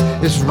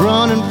 It's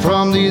running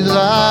from these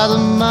eyes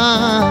of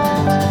mine.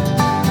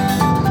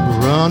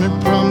 Running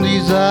from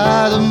these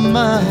eyes of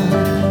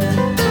mine.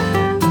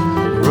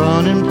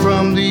 Running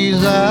from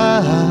these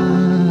eyes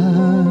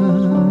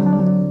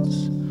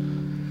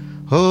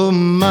of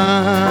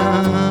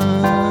mine.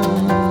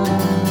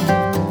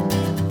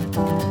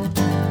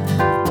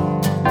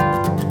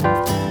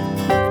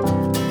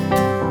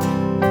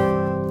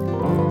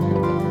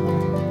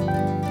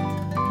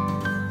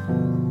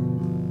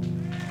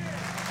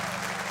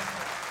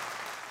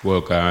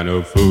 What kind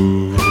of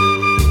food?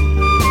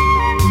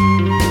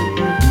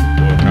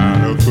 What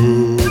kind of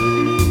food?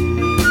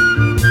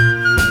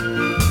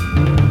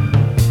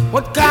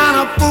 What kind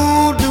of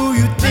fool do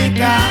you think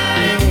I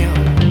am?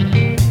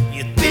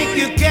 You think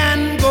you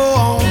can go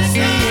on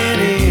seeing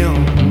him?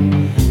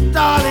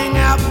 Darling,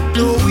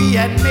 after we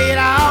had made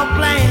our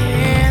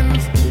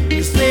plans,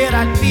 you said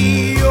I'd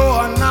be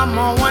your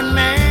number one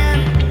man.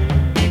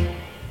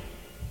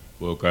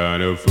 What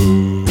kind of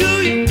food?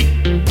 Do you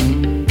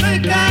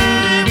think I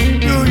am?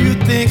 Do you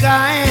think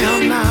I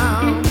am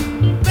now?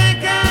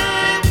 Think I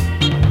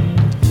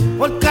am?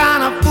 What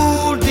kind of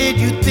fool did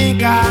you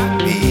think I'd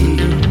be?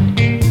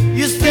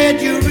 You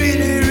said you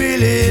really,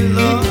 really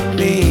love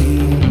me.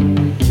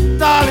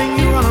 Darling,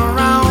 you run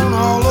around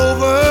all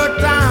over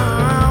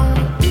town.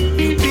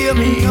 You fill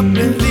me up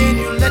in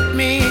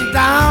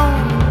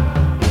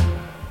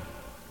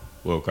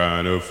What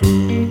kind of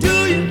fool?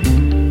 Do you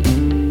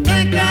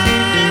think I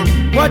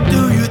am? What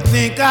do you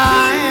think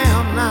I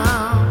am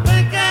now?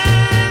 Think I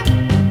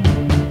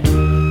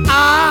am?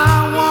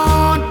 I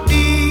want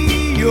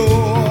be your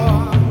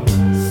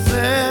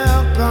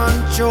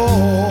second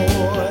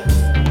choice.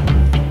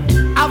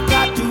 I've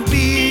got to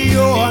be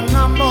your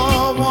number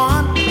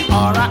one,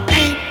 or I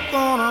ain't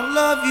gonna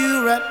love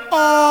you at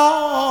all.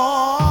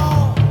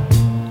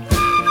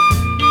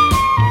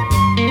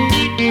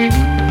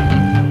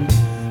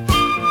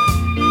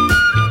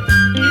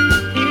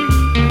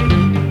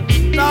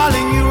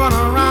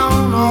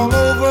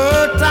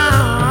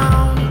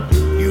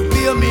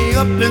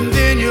 And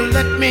then you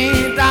let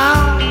me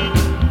down.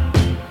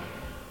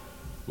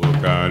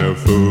 What kind of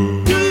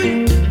fool? Do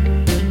you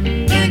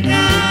think I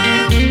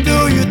am?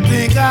 Do you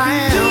think I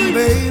am,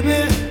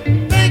 baby?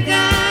 Think I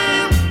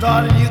am?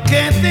 Darling, you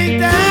can't think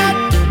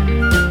that.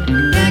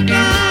 Think I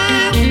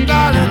am?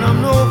 Darling,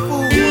 I'm no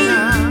fool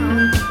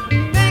now.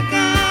 Think I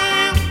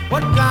am?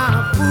 What kind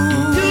of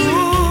fool?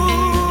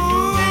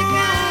 Think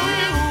I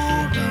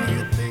am? Do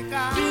you think I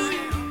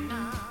am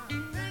now?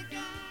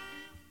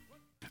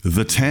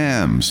 The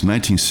TAMS,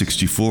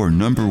 1964,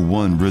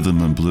 #1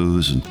 rhythm and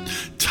blues and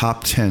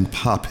top 10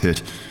 pop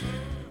hit.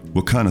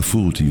 What kind of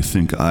fool do you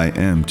think I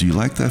am? Do you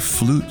like that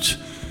flute?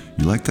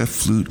 You like that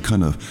flute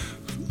kind of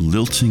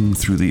lilting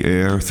through the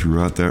air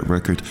throughout that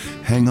record?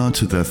 Hang on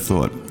to that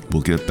thought.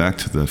 We'll get back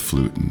to that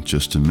flute in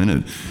just a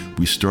minute.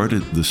 We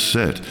started the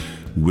set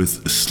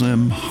with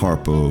Slim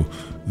Harpo,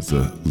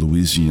 the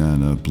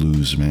Louisiana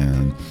blues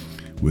man,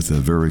 with a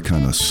very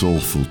kind of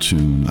soulful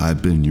tune,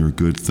 I've Been Your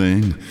Good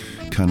Thing,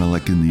 kind of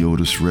like in the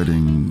Otis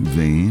Redding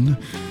vein.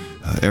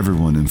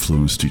 Everyone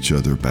influenced each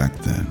other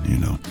back then, you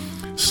know.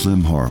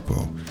 Slim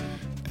Harpo.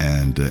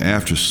 And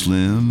after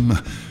Slim,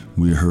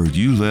 we heard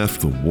You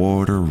Left the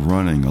Water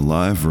Running, a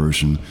live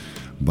version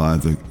by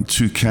the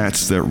two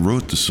cats that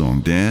wrote the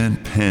song, Dan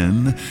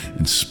Penn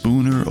and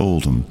Spooner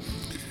Oldham.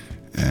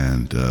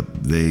 And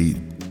they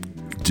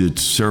did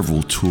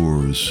several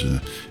tours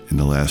in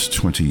the last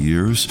 20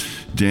 years.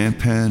 Dan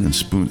Penn and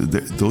Spooner,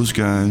 those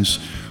guys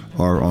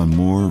are on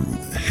more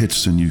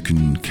hits than you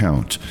can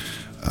count.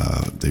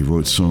 They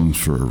wrote songs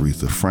for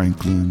Aretha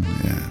Franklin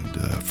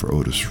and for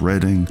Otis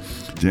Redding.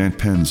 Dan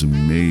Penn's a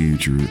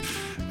major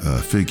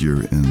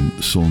figure in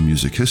soul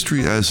music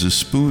history, as is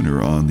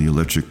Spooner on the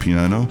electric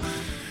piano.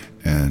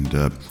 And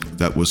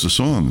that was the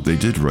song they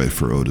did write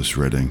for Otis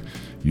Redding,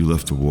 You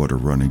Left the Water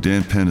Running.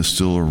 Dan Penn is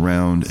still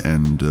around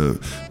and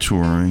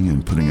touring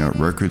and putting out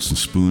records, and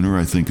Spooner,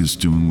 I think, is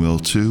doing well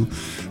too.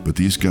 But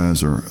these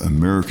guys are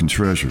American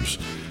treasures,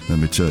 let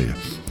me tell you.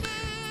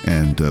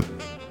 And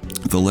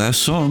the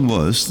last song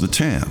was the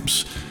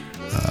TAMS,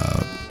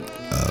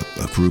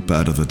 a group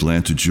out of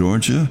Atlanta,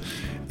 Georgia,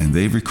 and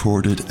they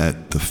recorded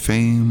at the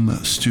Fame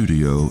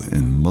Studio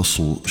in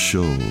Muscle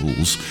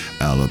Shoals,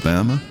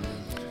 Alabama.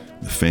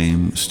 The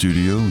Fame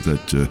Studio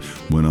that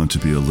went on to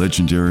be a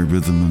legendary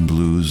rhythm and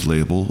blues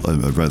label,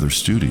 rather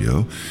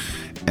studio.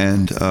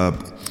 And a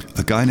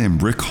guy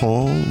named Rick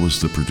Hall was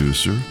the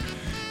producer,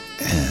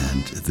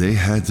 and they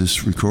had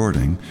this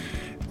recording,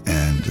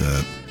 and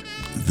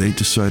they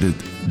decided,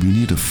 we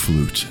need a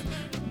flute.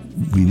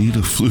 We need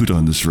a flute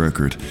on this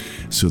record.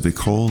 So they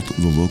called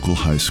the local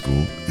high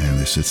school, and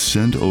they said,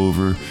 send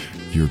over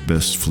your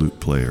best flute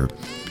player.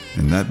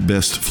 And that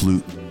best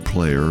flute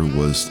player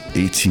was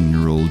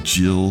 18-year-old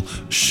Jill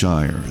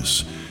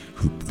Shires,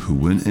 who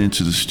went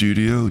into the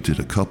studio, did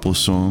a couple of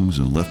songs,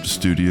 and left the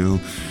studio.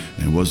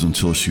 And it wasn't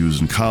until she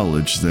was in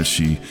college that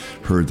she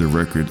heard the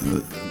record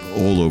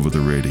all over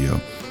the radio.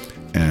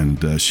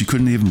 And she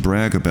couldn't even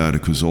brag about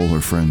it because all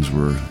her friends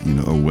were,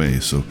 away.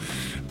 So,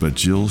 but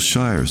Jill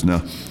Shires.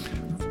 Now,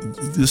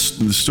 the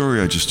story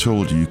I just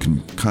told you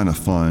can kind of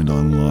find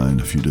online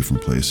a few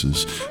different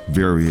places,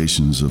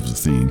 variations of the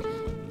theme.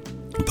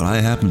 But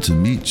I happened to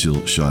meet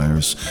Jill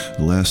Shires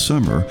last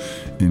summer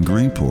in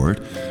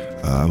Greenport.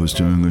 I was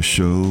doing a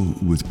show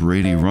with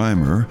Brady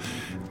Reimer,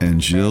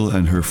 and Jill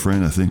and her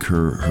friend, I think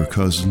her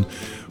cousin,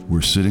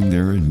 were sitting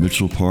there in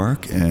Mitchell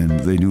Park, and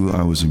they knew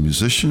I was a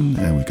musician,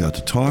 and we got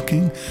to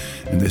talking,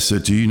 and they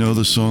said, do you know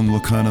the song,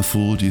 What Kind of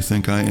Fool Do You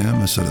Think I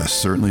Am? I said, I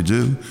certainly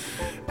do.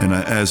 And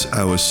as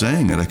I was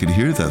saying it, I could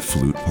hear that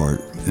flute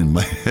part in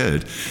my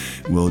head.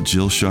 Well,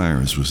 Jill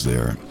Shires was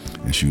there,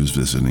 and she was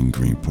visiting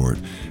Greenport.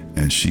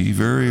 And she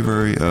very,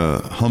 very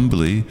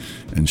humbly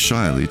and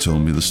shyly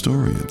told me the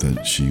story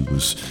that she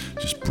was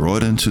just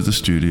brought into the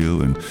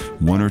studio and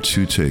one or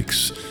two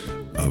takes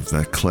of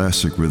that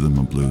classic rhythm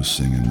and blues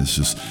singing. This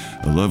is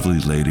a lovely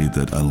lady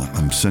that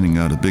I'm sending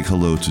out a big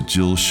hello to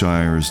Jill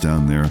Shires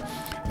down there.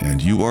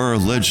 And you are a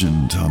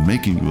legend. I'm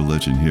making you a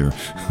legend here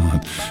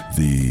on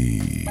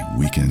the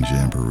Weekend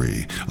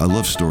Jamboree. I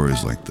love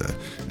stories like that.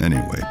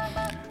 Anyway,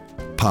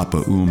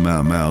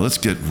 PAPA-OOM-MOW-MOW. Let's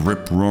get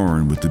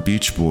rip-roaring with the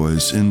Beach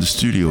Boys in the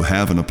studio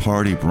having a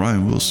party.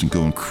 Brian Wilson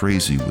going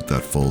crazy with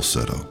that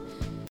falsetto.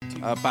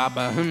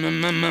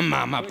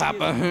 Papa-OOM-MOW-MOW,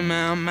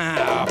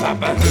 Papa-OOM-MOW-MOW,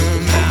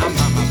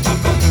 Papa-OOM-MOW-MOW,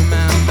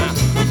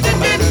 Papa-OOM-MOW-MOW,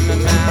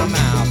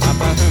 Papa-OOM-MOW-MOW,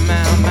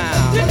 Papa-OOM-MOW-MOW,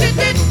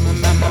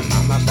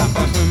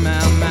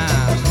 Papa-OOM-MOW-MOW.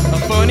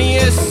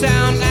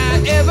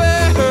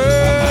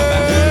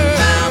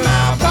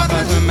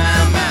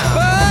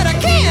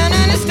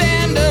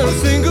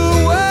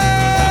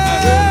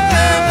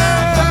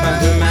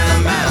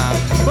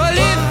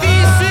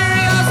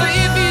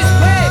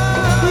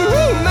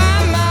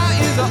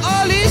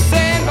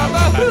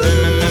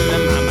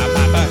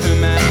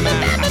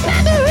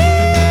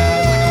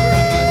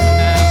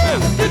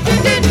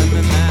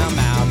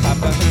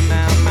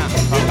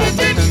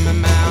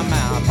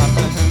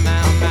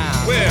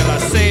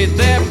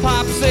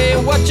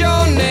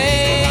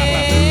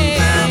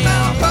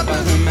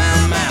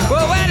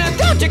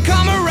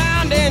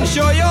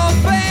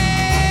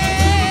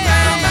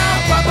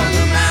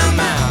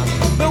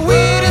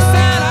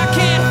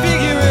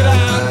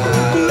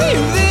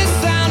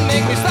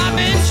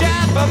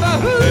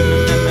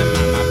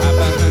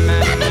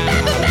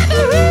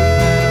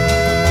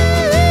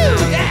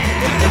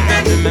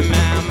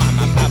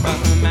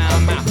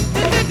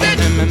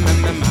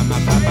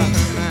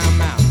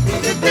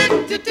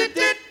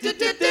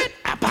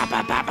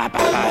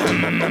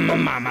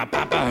 Papa-OOM-MOW-MOW,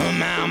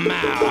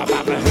 Papa-OOM-MOW-MOW,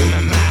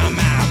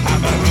 Papa-OOM-MOW-MOW.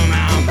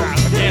 I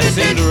can't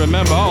seem to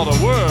remember all the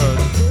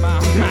words.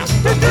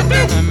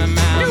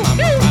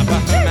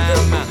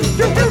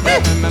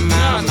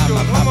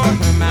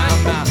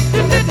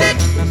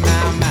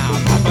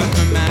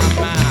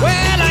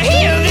 Well, I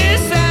hear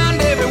this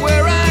sound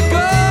everywhere I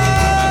go.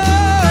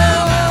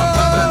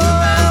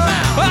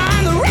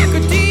 On the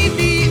record,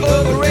 TV,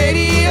 or the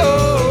radio.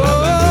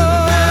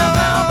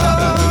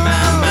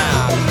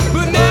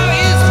 But now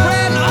it's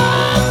spreading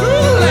all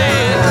through the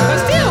land. I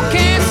still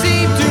can't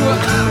seem to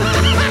understand.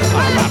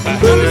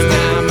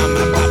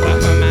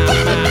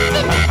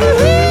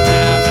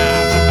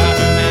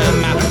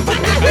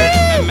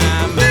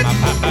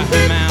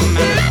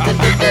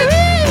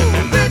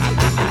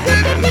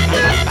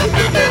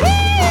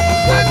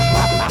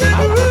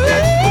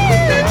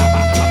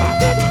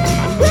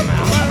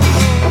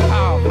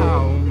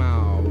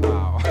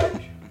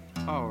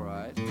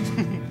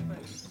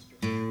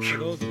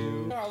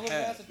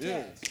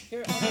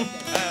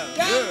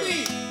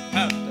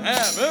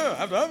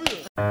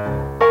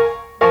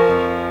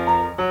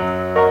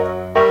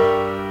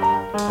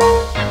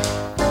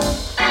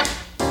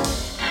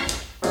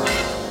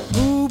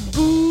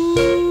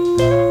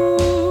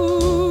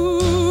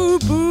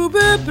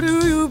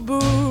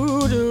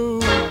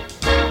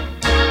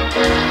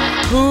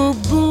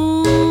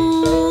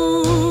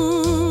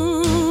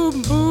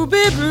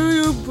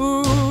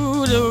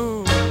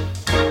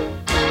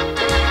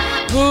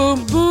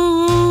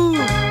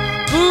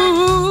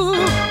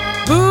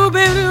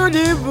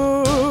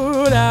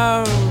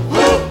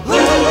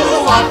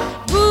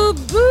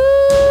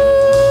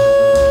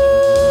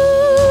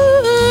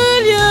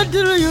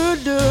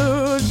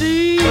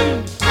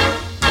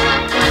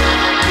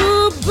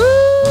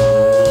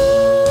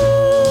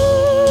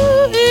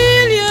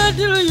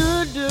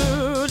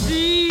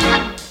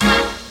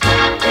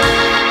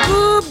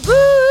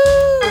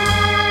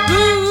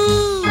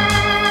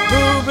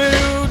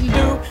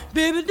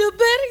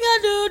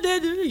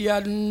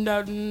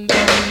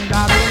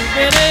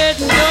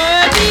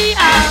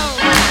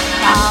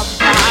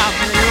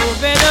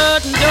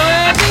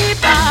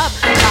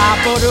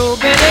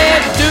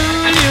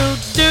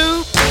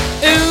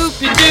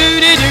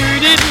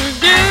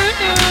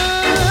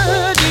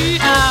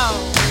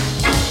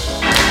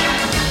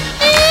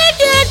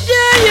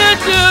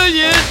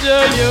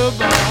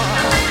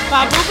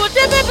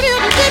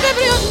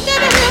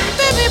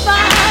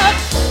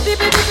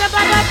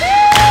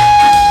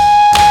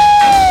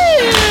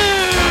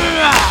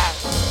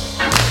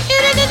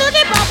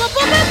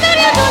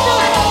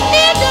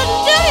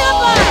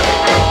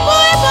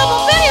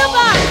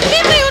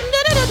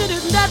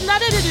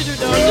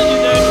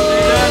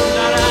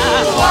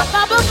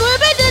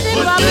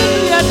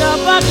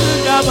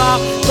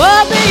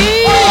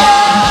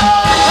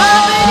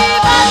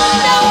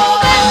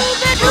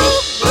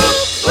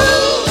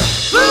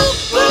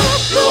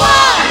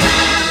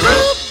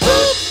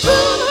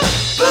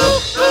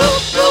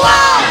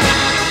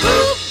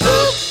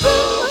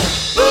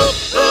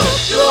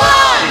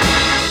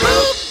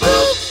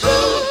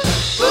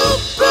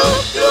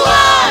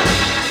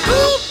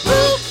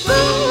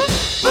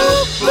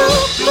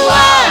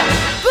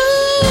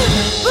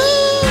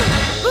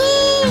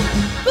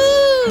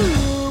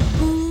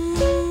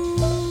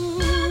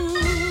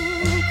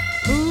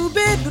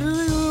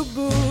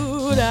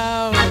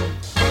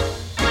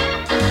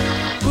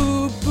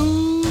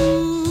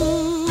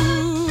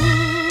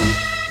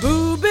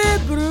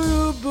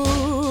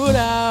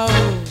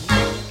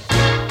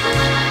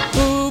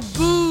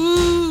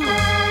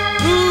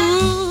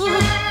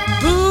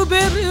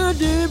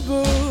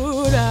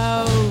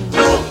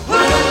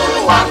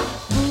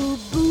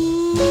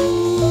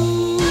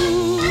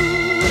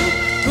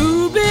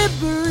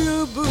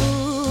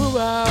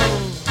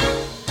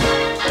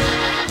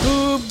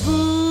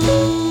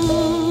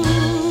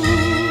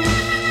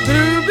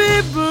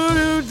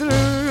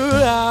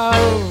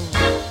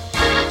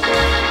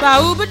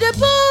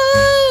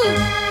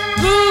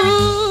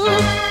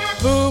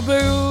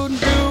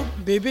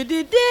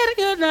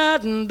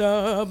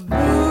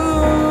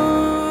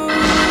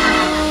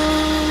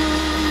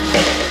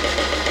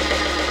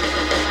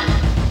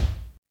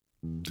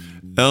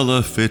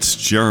 Ella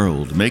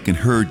Fitzgerald making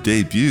her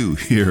debut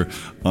here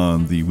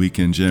on the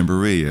Weekend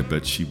Jamboree. I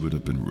bet she would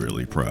have been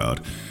really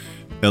proud.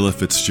 Ella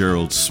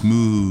Fitzgerald,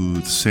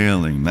 Smooth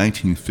Sailing,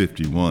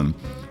 1951,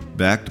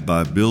 backed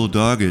by Bill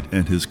Doggett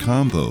and his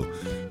combo,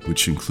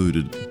 which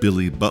included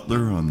Billy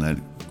Butler on that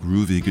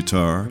groovy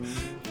guitar,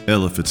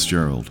 Ella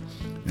Fitzgerald.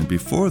 And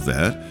before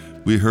that,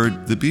 we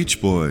heard the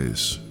Beach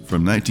Boys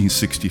from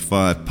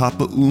 1965,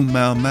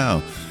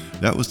 Papa-OOM-MOW-MOW.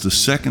 That was the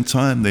second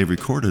time they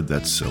recorded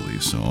that silly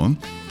song.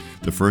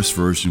 The first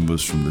version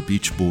was from the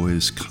Beach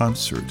Boys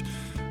Concert,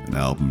 an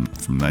album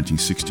from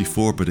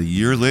 1964, but a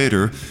year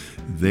later,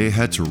 they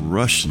had to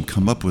rush and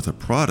come up with a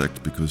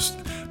product because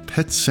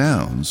Pet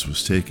Sounds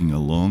was taking a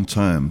long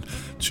time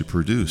to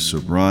produce.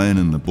 So Brian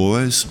and the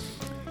boys,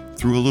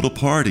 threw a little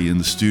party in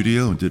the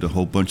studio and did a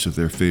whole bunch of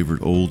their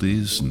favorite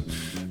oldies and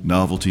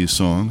novelty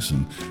songs,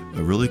 and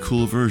a really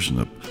cool version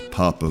of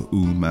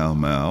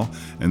Papa-OOM-MOW-MOW.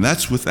 And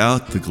that's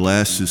without the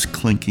glasses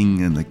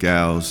clinking and the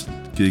gals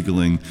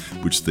giggling,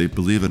 which they,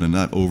 believe it or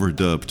not,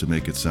 overdubbed to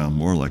make it sound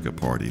more like a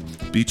party.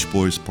 Beach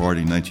Boys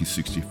Party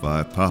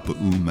 1965,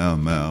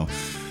 Papa-OOM-MOW-MOW.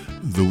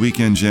 The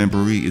Weekend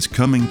Jamboree is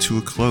coming to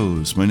a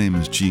close. My name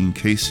is Gene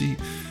Casey.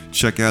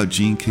 Check out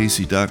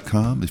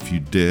genecasey.com if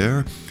you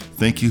dare.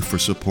 Thank you for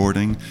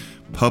supporting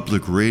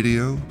public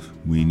radio.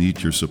 We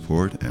need your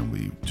support, and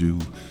we do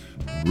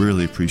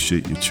really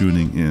appreciate you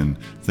tuning in.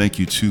 Thank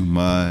you to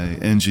my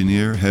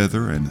engineer,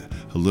 Heather, and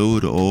hello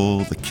to all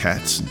the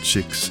cats and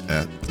chicks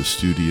at the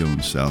studio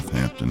in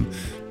Southampton.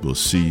 We'll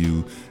see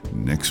you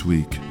next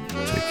week.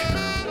 Take care.